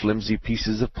little flimsy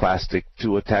pieces of plastic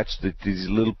to attach to these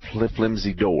little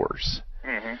flimsy doors.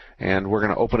 Mm-hmm. And we're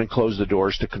going to open and close the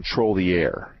doors to control the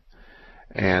air.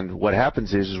 And what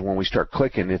happens is when we start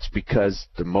clicking, it's because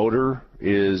the motor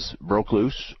is broke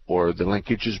loose, or the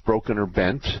linkage is broken or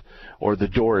bent, or the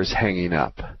door is hanging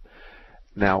up.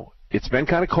 Now, it's been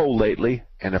kind of cold lately,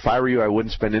 and if I were you, I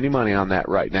wouldn't spend any money on that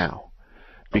right now,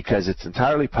 because it's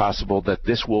entirely possible that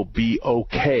this will be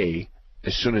okay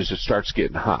as soon as it starts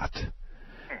getting hot.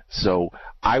 So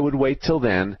I would wait till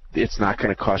then. It's not going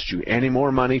to cost you any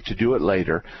more money to do it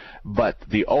later, but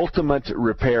the ultimate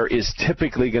repair is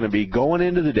typically going to be going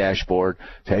into the dashboard,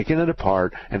 taking it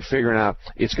apart, and figuring out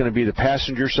it's going to be the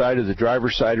passenger side or the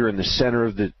driver's side or in the center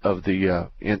of the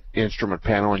instrument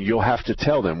panel, and you'll have to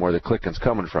tell them where the clicking's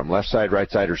coming from, left side,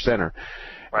 right side, or center.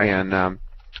 Right.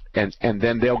 And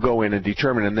then they'll go in and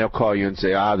determine, and they'll call you and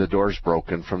say, the door's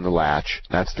broken from the latch.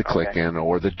 That's the click-in,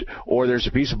 or there's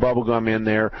a piece of bubble gum in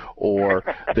there, or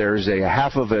there's a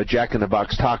half of a Jack in the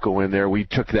Box taco in there. We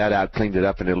took that out, cleaned it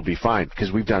up, and it'll be fine,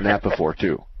 because we've done that before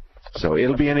too. So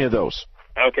it'll be any of those.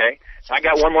 Okay. I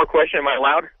got one more question. Am I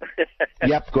allowed?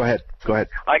 Yep. Go ahead.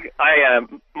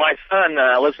 My son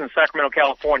lives in Sacramento,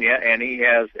 California, and he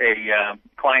has a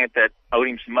client that owed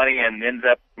him some money, and ends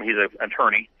up he's an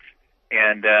attorney.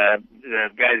 And the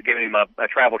guy's giving him a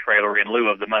travel trailer in lieu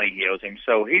of the money he owes him.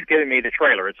 So he's giving me the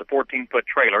trailer. It's a 14-foot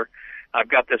trailer. I've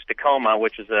got this Tacoma,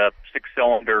 which is a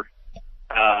 6-cylinder,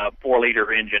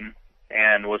 4-liter engine,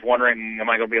 and was wondering, am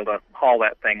I going to be able to haul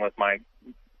that thing with my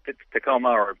Tacoma,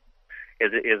 or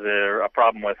is there a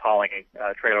problem with hauling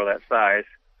a trailer that size?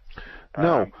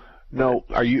 No.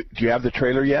 Do you have the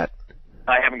trailer yet?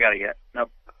 I haven't got it yet.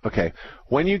 Nope. Okay.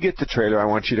 When you get the trailer, I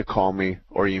want you to call me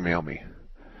or email me.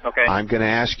 Okay. I'm going to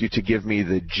ask you to give me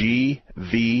the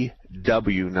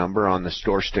GVW number on the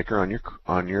store sticker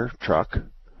on your truck.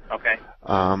 Okay.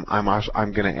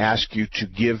 I'm going to ask you to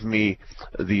give me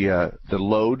the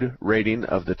load rating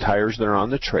of the tires that are on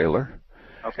the trailer.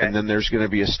 Okay. And then there's going to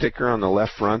be a sticker on the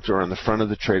left front or on the front of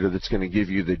the trailer that's going to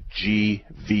give you the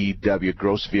GVW,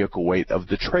 gross vehicle weight of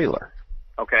the trailer.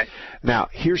 Okay. Now,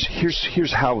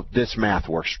 here's how this math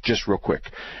works, just real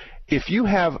quick. If you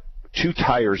have 2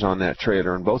 tires on that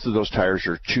trailer, and both of those tires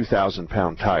are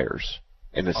 2,000-pound tires,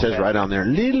 and it says right on there,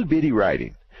 little bitty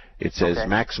writing, it says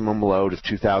maximum load of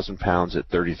 2,000 pounds at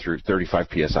 35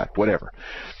 psi, whatever.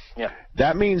 Yeah.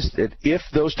 That means that if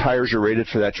those tires are rated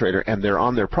for that trailer and they're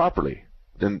on there properly,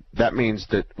 then that means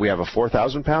that we have a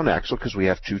 4,000-pound axle because we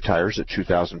have 2 tires at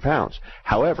 2,000 pounds.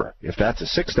 However, if that's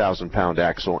a 6,000-pound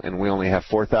axle and we only have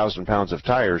 4,000 pounds of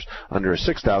tires under a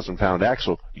 6,000-pound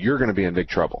axle, you're going to be in big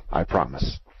trouble, I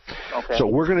promise. Okay. So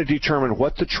we're going to determine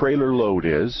what the trailer load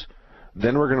is.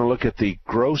 Then we're going to look at the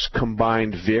gross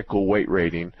combined vehicle weight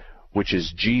rating which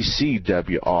is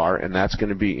GCWR, and that's going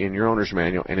to be in your owner's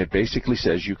manual, and it basically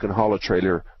says you can haul a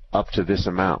trailer up to this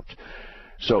amount.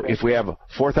 So if we have a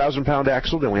 4,000-pound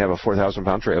axle, then we have a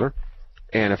 4,000-pound trailer.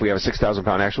 And if we have a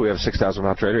 6,000-pound axle, we have a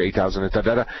 6,000-pound trailer, 8,000,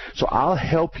 da-da-da. So I'll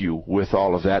help you with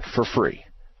all of that for free.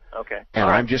 Okay. And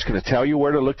I'm just going to tell you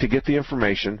where to look to get the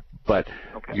information, but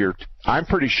I'm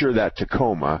pretty sure that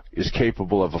Tacoma is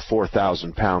capable of a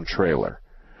 4,000-pound trailer.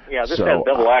 Yeah, this has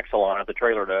double axle on it, the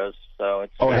trailer does. So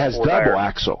it's it has double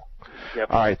axle.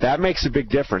 Yep. All right, that makes a big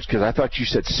difference because I thought you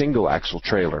said single axle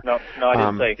trailer. No,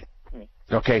 I didn't say.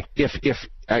 Okay,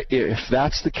 if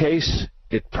that's the case,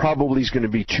 it probably is going to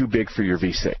be too big for your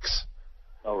V6.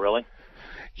 Oh, really?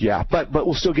 Yeah, but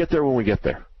we'll still get there when we get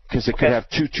there because it could have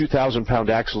two 2,000-pound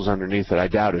axles underneath it. I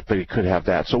doubt it, but it could have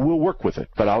that. So we'll work with it.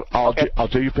 But I'll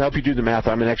help you do the math.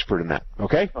 I'm an expert in that.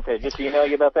 Okay? Okay, just email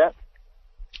you about that?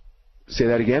 Say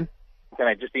that again? Can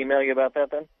I just email you about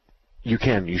that then? You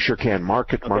can. You sure can.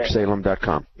 Mark at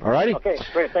marksalem.com. All righty? Okay,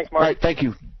 great. Thanks, Mark. All right, thank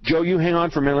you. Joe, you hang on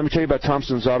for a minute. Let me tell you about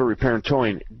Thompson's Auto Repair and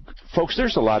Towing. Folks,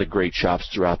 there's a lot of great shops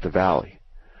throughout the valley.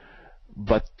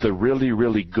 But the really,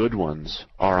 really good ones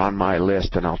are on my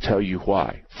list, and I'll tell you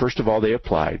why. First of all, they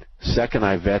applied. Second,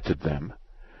 I vetted them.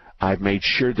 I've made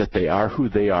sure that they are who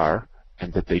they are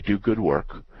and that they do good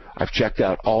work. I've checked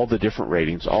out all the different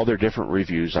ratings, all their different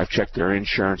reviews. I've checked their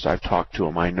insurance. I've talked to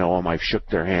them. I know them. I've shook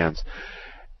their hands.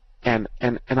 And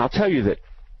I'll tell you that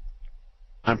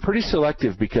I'm pretty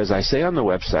selective because I say on the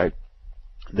website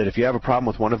that if you have a problem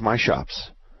with one of my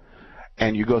shops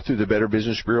and you go through the Better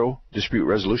Business Bureau dispute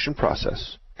resolution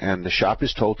process and the shop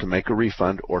is told to make a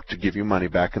refund or to give you money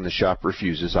back and the shop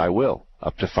refuses, I will,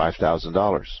 up to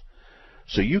 $5,000.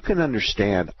 So you can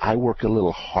understand I work a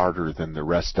little harder than the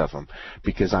rest of them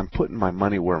because I'm putting my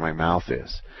money where my mouth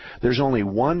is. There's only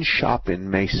one shop in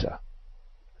Mesa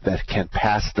that can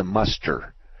pass the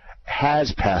muster,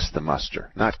 has passed the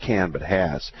muster, not can but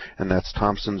has, and that's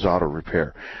Thompson's Auto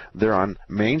Repair. They're on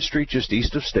Main Street just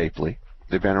east of Stapley.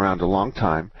 They've been around a long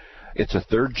time. It's a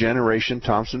third-generation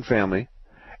Thompson family,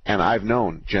 and I've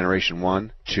known generation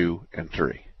 1, 2, and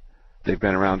 3. They've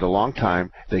been around a long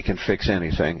time. They can fix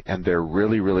anything, and they're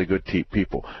really, really good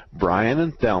people. Brian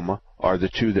and Thelma are the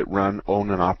two that run, own,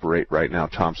 and operate right now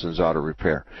Thompson's Auto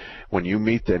Repair. When you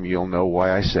meet them, you'll know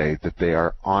why I say that they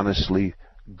are honestly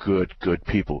good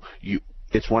people.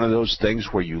 It's one of those things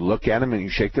where you look at them and you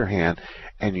shake their hand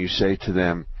and you say to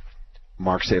them,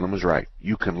 Mark Salem was right.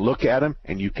 You can look at them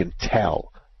and you can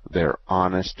tell they're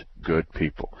honest, good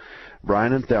people.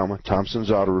 Brian and Thelma, Thompson's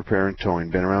Auto Repair and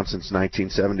Towing, been around since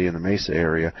 1970 in the Mesa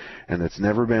area, and it's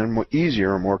never been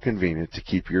easier or more convenient to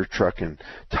keep your truck in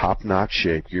top-notch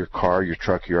shape, your car, your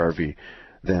truck, your RV,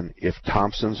 than if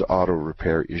Thompson's Auto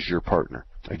Repair is your partner.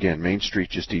 Again, Main Street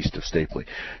just east of Stapley.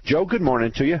 Joe, good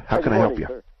morning to you. How can I help you?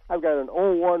 Sir. I've got an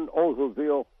 01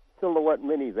 Oldsmobile Silhouette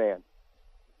minivan.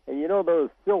 And you know those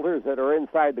filters that are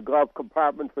inside the glove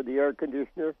compartment for the air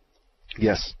conditioner?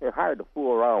 Yes. They're hard to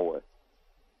fool around with.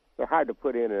 They're hard to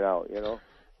put in and out, you know?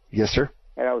 Yes, sir.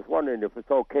 And I was wondering if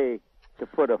it's okay to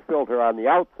put a filter on the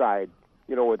outside,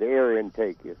 you know, where the air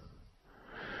intake is.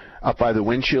 Up by the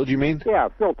windshield, you mean? Yeah,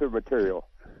 filter material.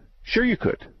 Sure you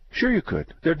could. Sure you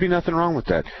could. There'd be nothing wrong with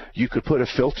that. You could put a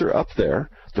filter up there.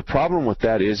 The problem with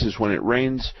that is when it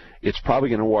rains, it's probably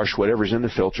going to wash whatever's in the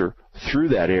filter through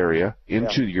that area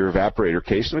into your evaporator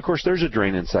case. And, of course, there's a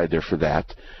drain inside there for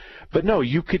that. But, no,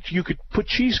 you could put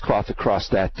cheesecloth across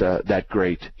that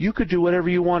grate. You could do whatever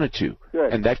you wanted to.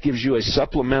 Good. And that gives you a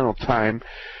supplemental time.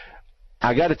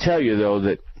 I got to tell you, though,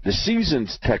 that the seasoned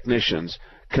technicians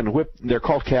can whip, they're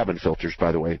called cabin filters,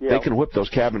 by the way. Yep. They can whip those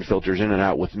cabin filters in and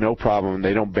out with no problem.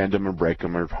 They don't bend them or break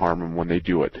them or harm them when they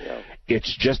do it. Yep.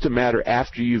 It's just a matter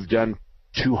after you've done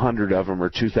 200 of them or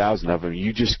 2,000 of them,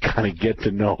 you just kind of get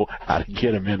to know how to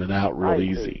get them in and out real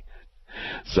easy.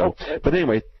 So, but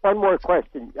anyway. One more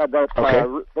question about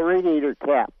the radiator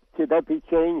cap. Should that be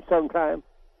changed sometime?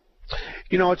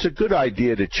 You know, it's a good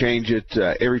idea to change it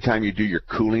every time you do your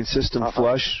cooling system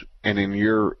flush. And in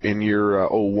your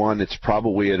 01, it's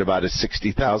probably at about a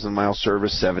 60,000 mile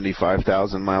service,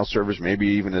 75,000 mile service, maybe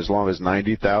even as long as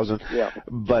 90,000. Yeah.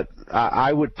 But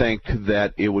I would think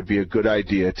that it would be a good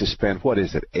idea to spend, what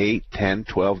is it, $8, $10,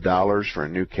 $12 for a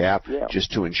new cap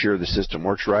just to ensure the system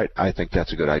works right. I think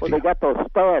that's a good idea. Well, they got those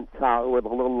stants out with a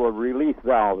little release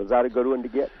valve. Is that a good one to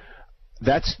get?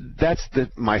 That's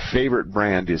my favorite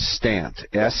brand is Stant,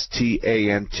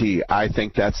 S-T-A-N-T. I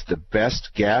think that's the best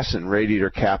gas and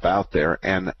radiator cap out there,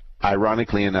 and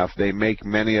ironically enough, they make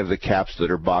many of the caps that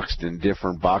are boxed in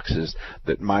different boxes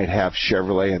that might have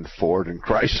Chevrolet and Ford and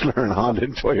Chrysler and Honda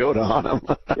and Toyota on them.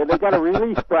 Yeah, they got a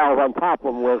release valve on top of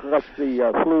them where it lets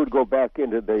the fluid go back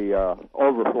into the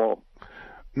overflow.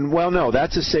 Well, no,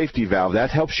 that's a safety valve. That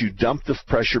helps you dump the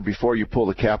pressure before you pull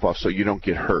the cap off so you don't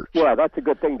get hurt. Yeah, that's a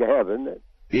good thing to have, isn't it?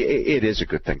 It is a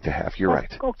good thing to have. You're right.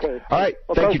 Okay. All right.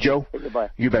 Thank you, Joe.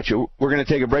 Goodbye. You betcha. We're going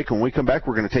to take a break. When we come back,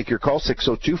 we're going to take your call,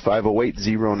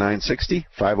 602-508-0960,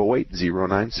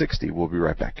 508-0960. We'll be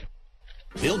right back.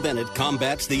 Bill Bennett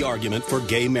combats the argument for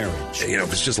gay marriage. You know,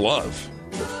 if it's just love,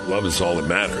 if love is all that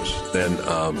matters, then,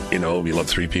 you love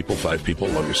 3 people, 5 people,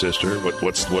 love your sister.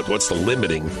 What's the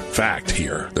limiting fact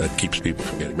here that keeps people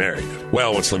from getting married?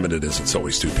 Well, what's limited is it's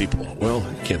always 2 people. Well,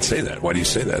 you can't say that. Why do you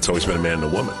say that? It's always been a man and a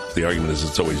woman. The argument is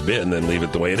it's always been, then leave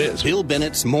it the way it is. Bill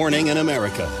Bennett's Morning in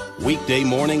America. Weekday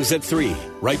mornings at 3,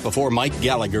 right before Mike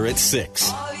Gallagher at 6.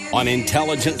 On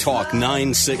Intelligent Talk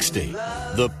 960,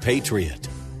 The Patriot.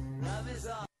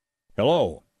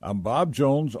 Hello, I'm Bob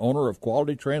Jones, owner of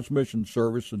Quality Transmission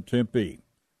Service in Tempe.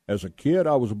 As a kid,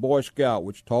 I was a Boy Scout,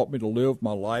 which taught me to live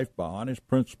my life by honest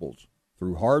principles.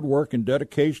 Through hard work and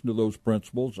dedication to those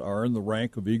principles, I earned the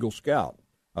rank of Eagle Scout.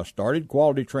 I started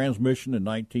Quality Transmission in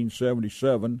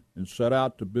 1977 and set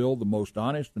out to build the most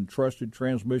honest and trusted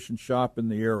transmission shop in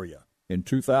the area. In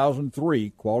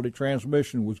 2003, Quality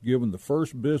Transmission was given the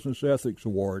first Business Ethics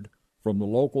Award from the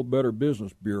local Better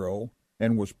Business Bureau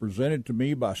and was presented to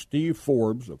me by Steve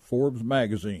Forbes of Forbes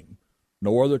magazine.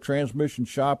 No other transmission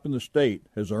shop in the state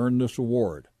has earned this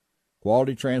award.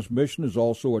 Quality Transmission is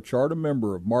also a charter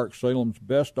member of Mark Salem's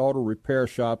Best Auto Repair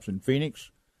Shops in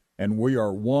Phoenix, and we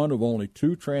are one of only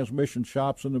 2 transmission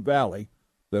shops in the Valley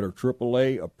that are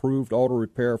AAA-approved auto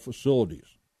repair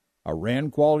facilities. I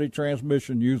ran Quality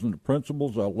Transmission using the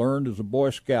principles I learned as a Boy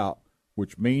Scout,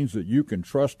 which means that you can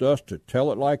trust us to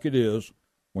tell it like it is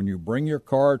when you bring your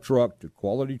car or truck to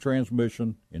Quality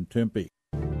Transmission in Tempe.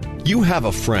 You have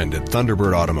a friend at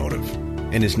Thunderbird Automotive,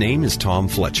 and his name is Tom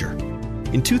Fletcher.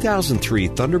 In 2003,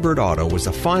 Thunderbird Auto was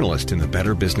a finalist in the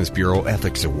Better Business Bureau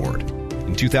Ethics Award.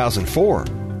 In 2004,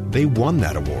 they won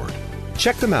that award.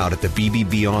 Check them out at the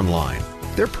BBB online.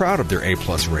 They're proud of their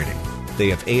A-plus rating. They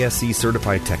have ASE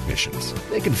certified technicians.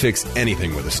 They can fix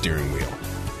anything with a steering wheel.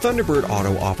 Thunderbird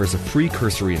Auto offers a free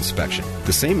cursory inspection,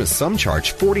 the same as some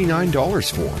charge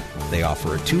 $49 for. They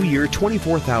offer a 2-year,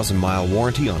 24,000-mile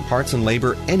warranty on parts and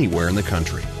labor anywhere in the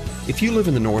country. If you live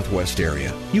in the Northwest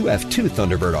area, you have 2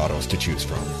 Thunderbird Autos to choose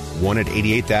from. One at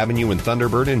 88th Avenue in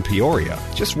Thunderbird in Peoria,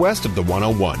 just west of the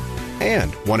 101.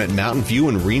 And one at Mountain View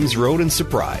and Reams Road in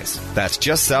Surprise. That's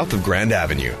just south of Grand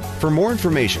Avenue. For more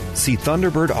information, see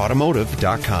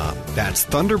ThunderbirdAutomotive.com. That's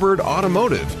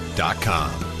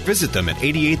ThunderbirdAutomotive.com. Visit them at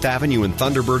 88th Avenue in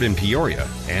Thunderbird in Peoria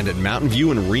and at Mountain View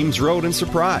and Reams Road in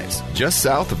Surprise, just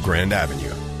south of Grand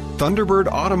Avenue.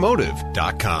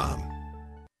 ThunderbirdAutomotive.com.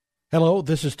 Hello,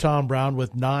 this is Tom Brown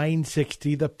with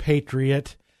 960 The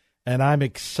Patriot, and I'm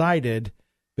excited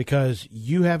because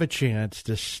you have a chance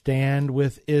to stand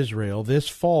with Israel. This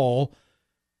fall,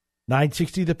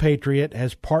 960 The Patriot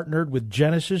has partnered with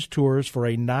Genesis Tours for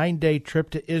a 9-day trip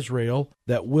to Israel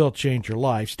that will change your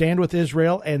life. Stand with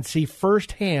Israel and see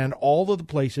firsthand all of the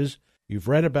places you've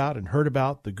read about and heard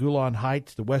about, the Golan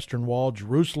Heights, the Western Wall,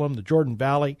 Jerusalem, the Jordan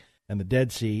Valley, and the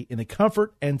Dead Sea, in the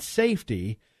comfort and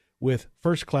safety with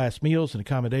first-class meals and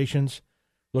accommodations.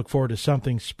 Look forward to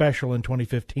something special in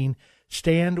 2015.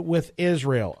 Stand with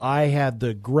Israel. I had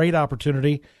the great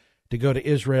opportunity to go to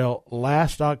Israel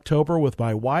last October with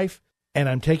my wife, and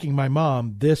I'm taking my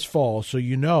mom this fall, so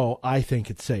you know I think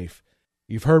it's safe.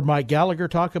 You've heard Mike Gallagher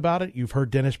talk about it. You've heard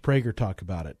Dennis Prager talk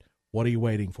about it. What are you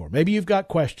waiting for? Maybe you've got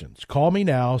questions. Call me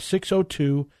now,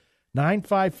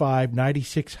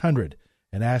 602-955-9600,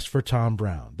 and ask for Tom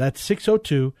Brown. That's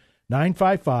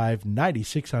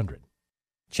 602-955-9600.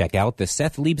 Check out the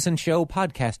Seth Leibson Show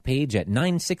podcast page at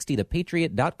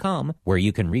 960thepatriot.com, where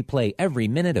you can replay every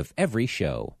minute of every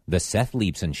show. The Seth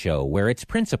Leibson Show, where it's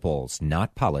principles,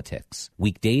 not politics.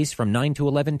 Weekdays from 9 to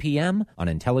 11 p.m. on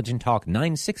Intelligent Talk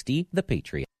 960, The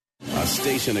Patriot. A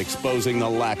station exposing the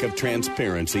lack of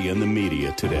transparency in the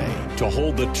media today to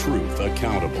hold the truth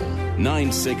accountable.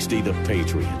 960 The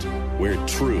Patriot, where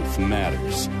truth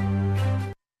matters.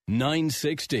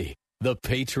 960 The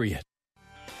Patriot.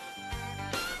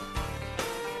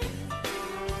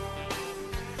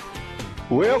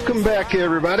 Welcome back,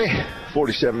 everybody.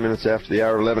 47 minutes after the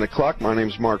hour, 11 o'clock. My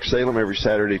name's Mark Salem. Every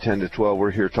Saturday, 10 to 12,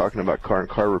 we're here talking about car and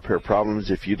car repair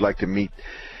problems. If you'd like to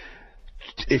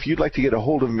get a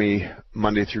hold of me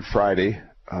Monday through Friday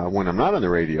when I'm not on the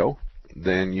radio,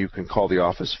 then you can call the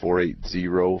office,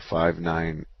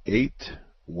 480-598-1065.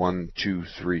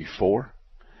 888-238-1234.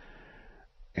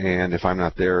 And if I'm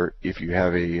not there, if you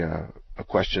have a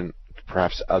question,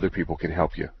 perhaps other people can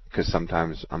help you, because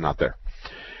sometimes I'm not there.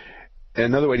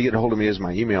 Another way to get a hold of me is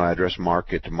my email address,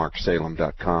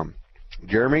 mark@marksalem.com.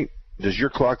 Jeremy, does your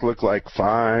clock look like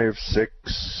 5,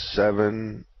 6,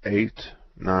 7, 8,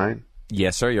 9?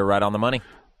 Yes, sir. You're right on the money.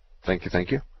 Thank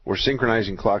you. We're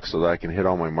synchronizing clocks so that I can hit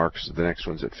all my marks. The next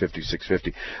one's at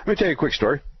 56:50. Let me tell you a quick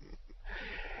story.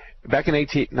 Back in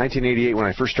 1988, when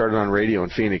I first started on radio in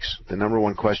Phoenix, the number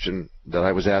one question that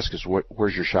I was asked is,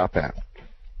 where's your shop at?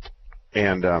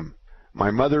 And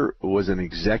my mother was an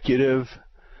executive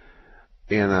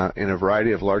in a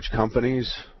variety of large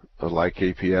companies like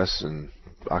APS and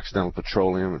Occidental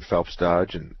Petroleum and Phelps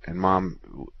Dodge. And Mom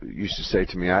used to say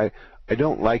to me, I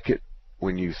don't like it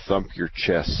when you thump your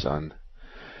chest, son.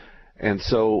 And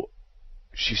so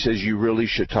she says, you really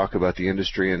should talk about the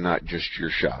industry and not just your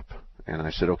shop. And I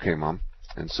said, okay, Mom.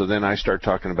 And so then I started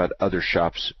talking about other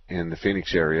shops in the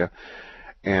Phoenix area.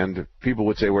 And people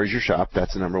would say, where's your shop?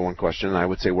 That's the number one question. And I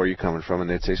would say, where are you coming from? And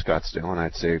they'd say, Scottsdale. And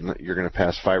I'd say, you're going to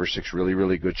pass 5 or 6 really,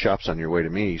 really good shops on your way to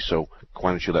me, so why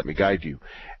don't you let me guide you?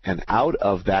 And out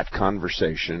of that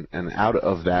conversation and out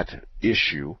of that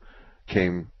issue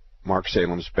came Mark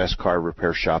Salem's Best Car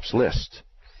Repair Shops list.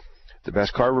 The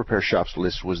Best Car Repair Shops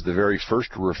list was the very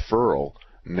first referral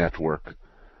network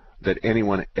that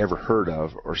anyone ever heard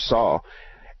of or saw,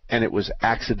 and it was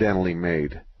accidentally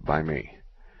made by me.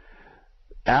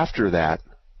 After that,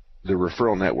 the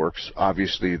referral networks,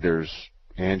 obviously there's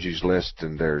Angie's List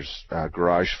and there's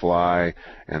Garage Fly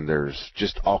and there's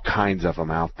just all kinds of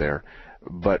them out there.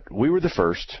 But we were the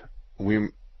first.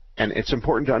 And it's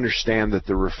important to understand that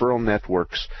the referral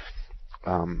networks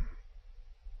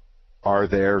are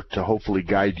there to hopefully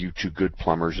guide you to good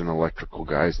plumbers and electrical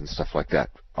guys and stuff like that.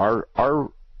 Our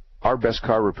Best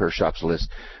Car Repair Shops list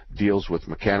deals with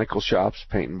mechanical shops,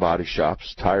 paint and body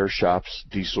shops, tire shops,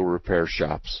 diesel repair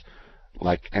shops,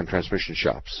 and transmission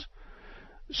shops.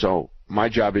 So my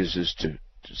job is to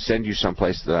send you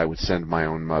someplace that I would send my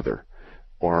own mother,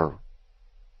 or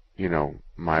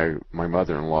my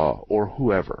mother-in-law, or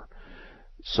whoever.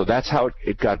 So that's how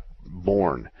it got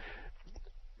born.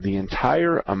 The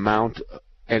entire amount,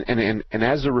 and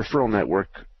as a referral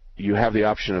network, you have the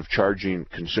option of charging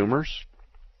consumers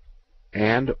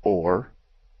and or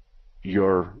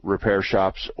your repair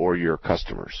shops or your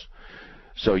customers.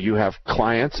 So you have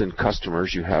clients and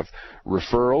customers, you have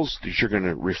referrals that you're going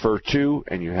to refer to,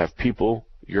 and you have people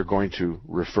you're going to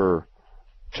refer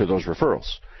to those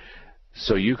referrals.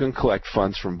 So you can collect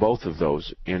funds from both of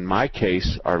those. In my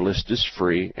case, our list is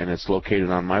free, and it's located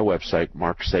on my website,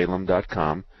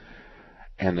 marksalem.com,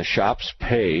 and the shops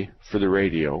pay for the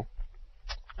radio,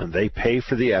 and they pay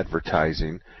for the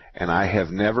advertising, and I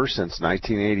have never, since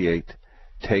 1988,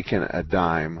 taken a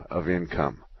dime of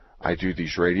income. I do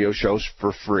these radio shows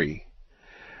for free,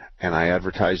 and I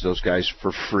advertise those guys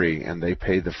for free, and they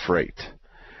pay the freight.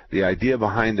 The idea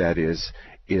behind that is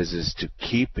to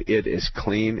keep it as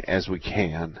clean as we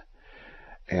can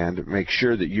and make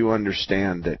sure that you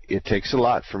understand that it takes a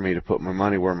lot for me to put my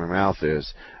money where my mouth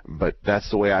is, but that's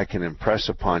the way I can impress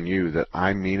upon you that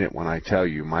I mean it when I tell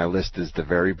you my list is the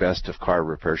very best of car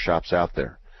repair shops out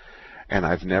there. And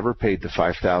I've never paid the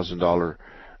 $5,000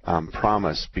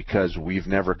 promise because we've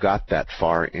never got that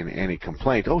far in any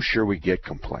complaint. Oh, sure, we get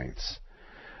complaints.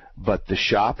 But the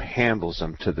shop handles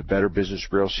them to the Better Business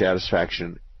Bureau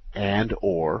satisfaction and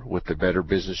or with the Better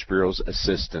Business Bureau's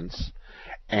assistance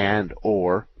and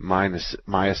or my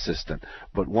assistant.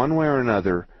 But one way or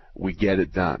another, we get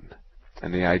it done.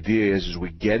 And the idea is we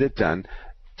get it done.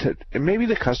 And maybe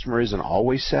the customer isn't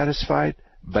always satisfied,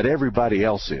 but everybody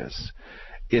else is.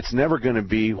 It's never going to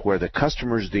be where the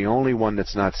customer's the only one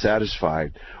that's not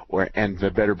satisfied, and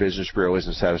the Better Business Bureau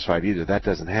isn't satisfied either. That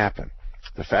doesn't happen.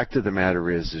 The fact of the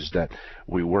matter is that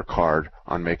we work hard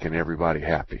on making everybody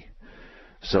happy.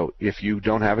 So if you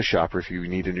don't have a shop, or if you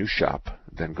need a new shop,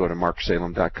 then go to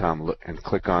marksalem.com and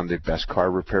click on the Best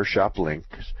Car Repair Shop link.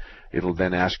 It'll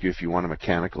then ask you if you want a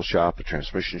mechanical shop, a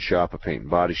transmission shop, a paint and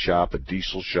body shop, a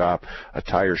diesel shop, a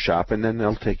tire shop, and then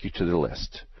they'll take you to the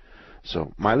list.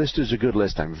 So my list is a good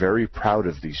list. I'm very proud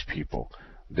of these people.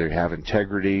 They have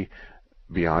integrity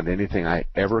beyond anything I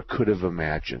ever could have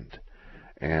imagined.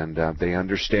 And they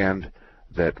understand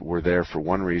that we're there for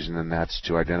one reason, and that's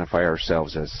to identify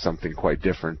ourselves as something quite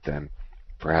different than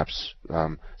perhaps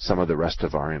some of the rest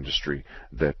of our industry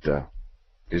that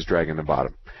is dragging the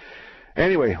bottom.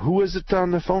 Anyway, who is it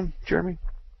on the phone, Jeremy?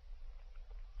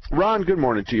 Ron, good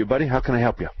morning to you, buddy. How can I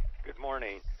help you? Good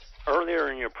morning.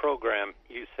 Earlier in your program,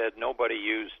 you said nobody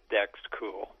used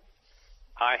DexCool.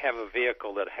 I have a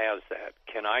vehicle that has that.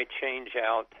 Can I change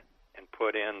out and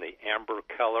put in the amber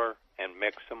color and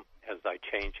mix them as I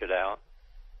change it out?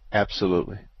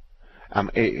 Absolutely.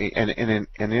 And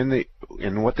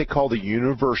in what they call the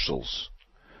universals,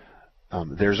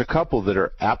 there's a couple that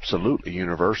are absolutely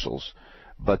universals,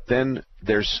 but then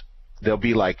there'll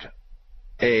be like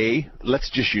let's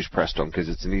just use Prestone because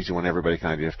it's an easy one. Everybody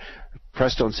kind of.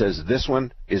 Prestone says this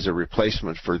one is a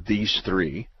replacement for these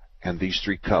three and these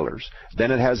three colors.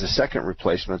 Then it has a second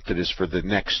replacement that is for the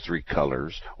next three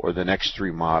colors or the next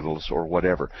three models or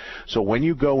whatever. So when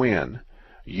you go in,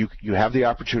 you have the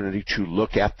opportunity to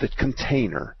look at the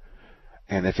container,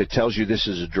 and if it tells you this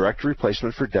is a direct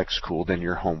replacement for Dexcool, then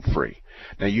you're home free.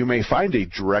 Now, you may find a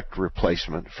direct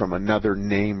replacement from another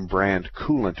name brand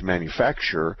coolant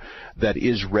manufacturer that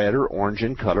is red or orange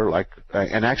in color,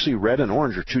 and actually red and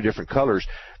orange are two different colors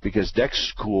because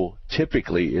Dexcool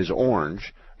typically is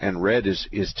orange and red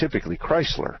is typically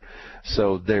Chrysler.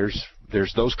 So there's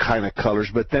those kind of colors,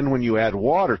 but then when you add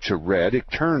water to red, it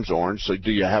turns orange. So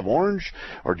do you have orange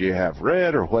or do you have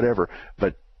red or whatever?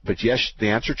 But yes, the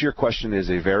answer to your question is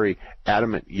a very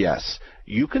adamant yes.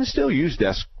 You can still use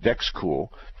Dexcool,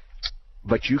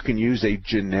 but you can use a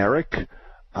generic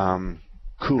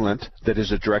coolant that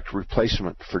is a direct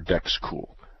replacement for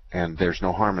Dexcool, and there's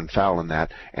no harm and foul in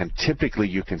that, and typically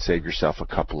you can save yourself a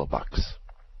couple of bucks.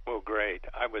 Well, great.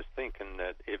 I was thinking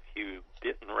that if you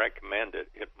didn't recommend it,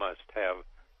 it must have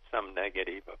some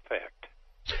negative effect.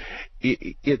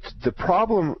 The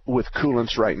problem with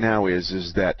coolants right now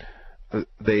is that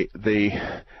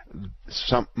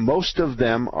most of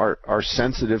them are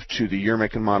sensitive to the year,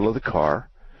 make, and model of the car.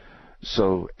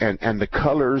 So and the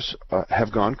colors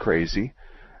have gone crazy.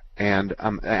 And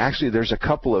actually, there's a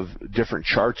couple of different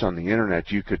charts on the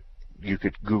internet. You could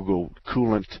Google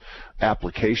coolant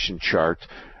application chart,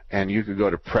 and you could go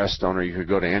to Prestone or you could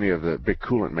go to any of the big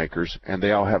coolant makers, and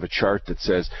they all have a chart that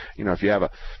says, if you have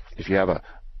a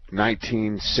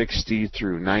 1960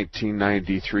 through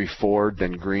 1993 Ford,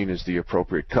 then green is the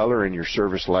appropriate color, and your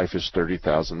service life is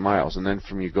 30,000 miles. And then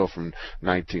you go from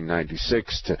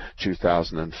 1996 to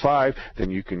 2005, then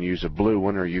you can use a blue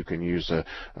one, or you can use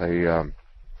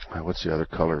what's the other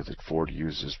color that Ford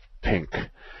uses? Pink.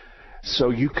 So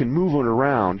you can move it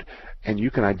around, and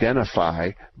you can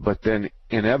identify, but then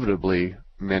inevitably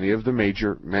many of the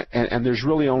major, and there's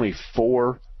really only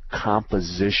 4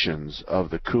 compositions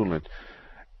of the coolant.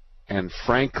 And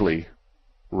frankly,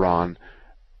 Ron,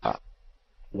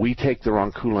 we take the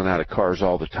wrong coolant out of cars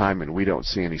all the time, and we don't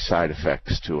see any side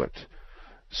effects to it.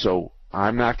 So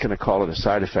I'm not going to call it a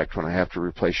side effect when I have to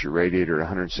replace your radiator at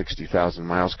 160,000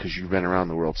 miles because you've been around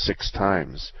the world 6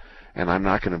 times. And I'm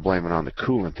not going to blame it on the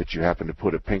coolant that you happen to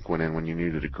put a pink one in when you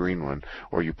needed a green one,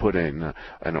 or you put in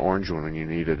an orange one when you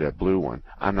needed a blue one.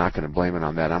 I'm not going to blame it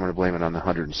on that. I'm going to blame it on the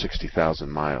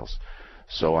 160,000 miles.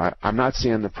 So I'm not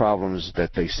seeing the problems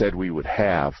that they said we would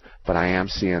have, but I am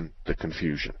seeing the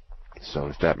confusion. So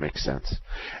if that makes sense.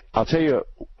 I'll tell you,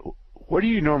 where do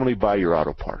you normally buy your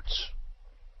auto parts?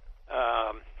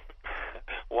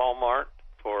 Walmart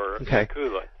for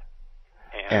coolant.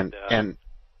 And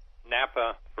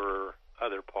Napa for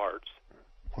other parts.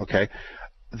 Okay.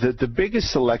 The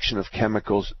biggest selection of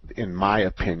chemicals, in my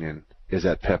opinion, is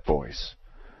at Pep Boys.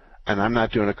 And I'm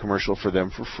not doing a commercial for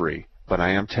them for free, but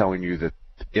I am telling you that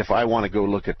if I want to go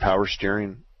look at power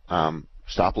steering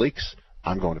stop leaks,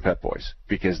 I'm going to Pep Boys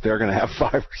because they're going to have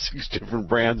 5 or 6 different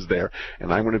brands there,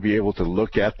 and I'm going to be able to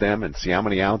look at them and see how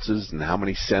many ounces and how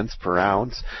many cents per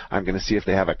ounce. I'm going to see if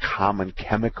they have a common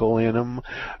chemical in them,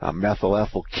 methyl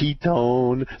ethyl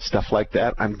ketone, stuff like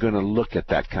that. I'm going to look at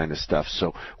that kind of stuff.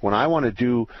 So when I want to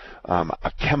do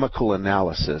a chemical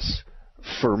analysis,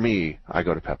 for me, I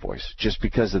go to Pep Boys just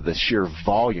because of the sheer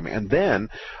volume. And then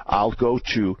I'll go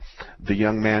to the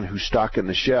young man who's stocking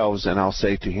the shelves, and I'll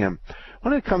say to him,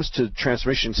 when it comes to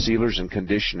transmission sealers and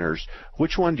conditioners,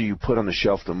 which one do you put on the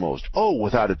shelf the most? Oh,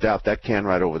 without a doubt, that can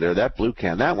right over there, that blue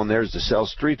can. That one there is the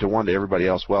sells 3 to 1 to everybody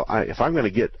else. Well, if I'm going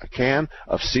to get a can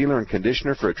of sealer and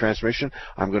conditioner for a transmission,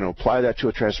 I'm going to apply that to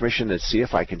a transmission and see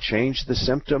if I can change the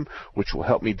symptom, which will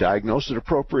help me diagnose it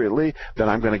appropriately. Then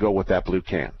I'm going to go with that blue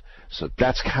can. So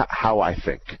that's how I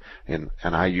think, and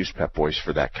I use Pep Boys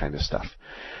for that kind of stuff.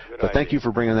 But thank you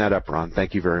for bringing that up, Ron.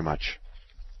 Thank you very much.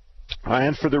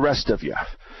 And for the rest of you,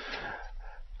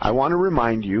 I want to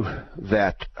remind you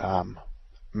that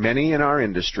many in our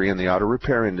industry, in the auto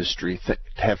repair industry,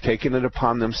 have taken it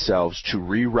upon themselves to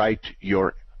rewrite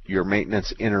your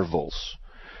maintenance intervals.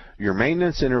 Your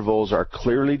maintenance intervals are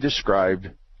clearly described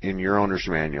in your owner's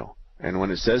manual. And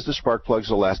when it says the spark plugs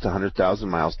will last 100,000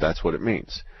 miles, that's what it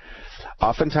means.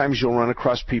 Oftentimes you'll run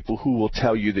across people who will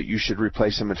tell you that you should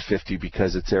replace them at 50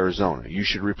 because it's Arizona. You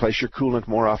should replace your coolant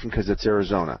more often because it's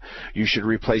Arizona. You should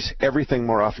replace everything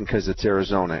more often because it's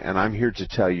Arizona. And I'm here to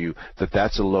tell you that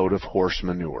that's a load of horse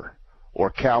manure,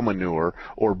 or cow manure,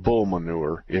 or bull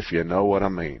manure, if you know what I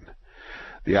mean.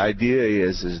 The idea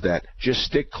is that just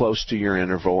stick close to your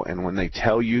interval, and when they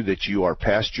tell you that you are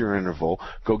past your interval,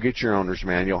 go get your owner's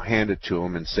manual, hand it to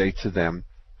them, and say to them,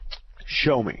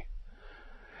 show me.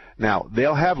 Now,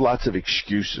 they'll have lots of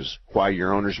excuses why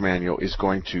your owner's manual is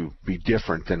going to be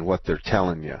different than what they're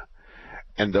telling you.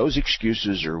 And those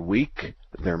excuses are weak,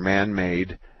 they're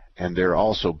man-made, and they're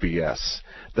also BS.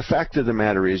 The fact of the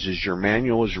matter is your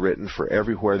manual is written for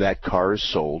everywhere that car is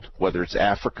sold, whether it's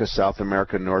Africa, South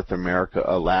America, North America,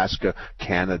 Alaska,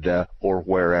 Canada, or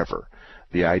wherever.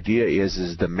 The idea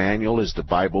is the manual is the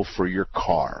Bible for your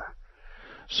car.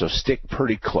 So stick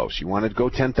pretty close. You want to go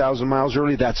 10,000 miles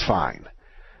early? That's fine.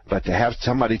 But to have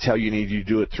somebody tell you need to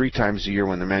do it 3 times a year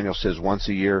when the manual says once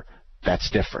a year, that's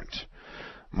different.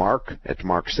 Mark at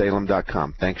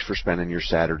marksalem.com. Thanks for spending your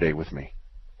Saturday with me.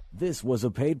 This was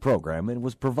a paid program and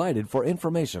was provided for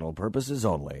informational purposes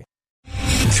only.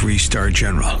 3-star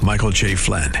General Michael J.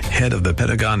 Flynn, head of the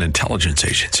Pentagon Intelligence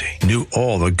Agency, knew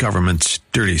all the government's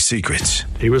dirty secrets.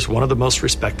 He was one of the most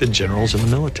respected generals in the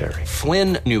military.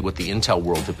 Flynn knew what the intel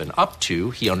world had been up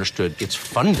to. He understood its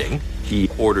funding. He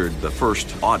ordered the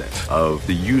first audit of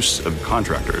the use of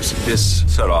contractors. This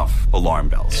set off alarm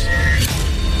bells.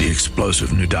 The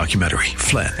explosive new documentary,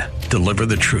 Flynn, Deliver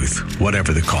the Truth,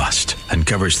 Whatever the Cost,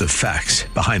 uncovers the facts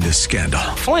behind this scandal.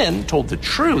 Flynn told the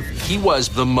truth. He was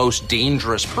the most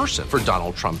dangerous person for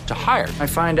Donald Trump to hire. I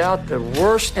find out the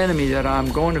worst enemy that I'm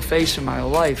going to face in my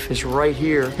life is right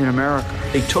here in America.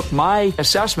 They took my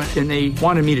assessment and they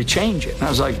wanted me to change it. And I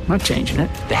was like, I'm not changing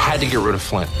it. They had to get rid of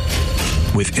Flynn.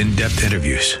 With in-depth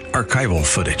interviews, archival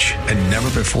footage, and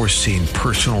never-before-seen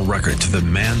personal records of the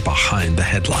man behind the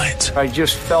headlines. I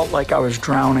just felt like I was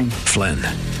drowning. Flynn,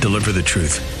 Deliver the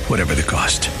Truth, Whatever the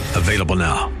Cost. Available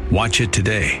now. Watch it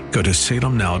today. Go to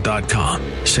salemnow.com.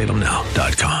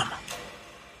 salemnow.com.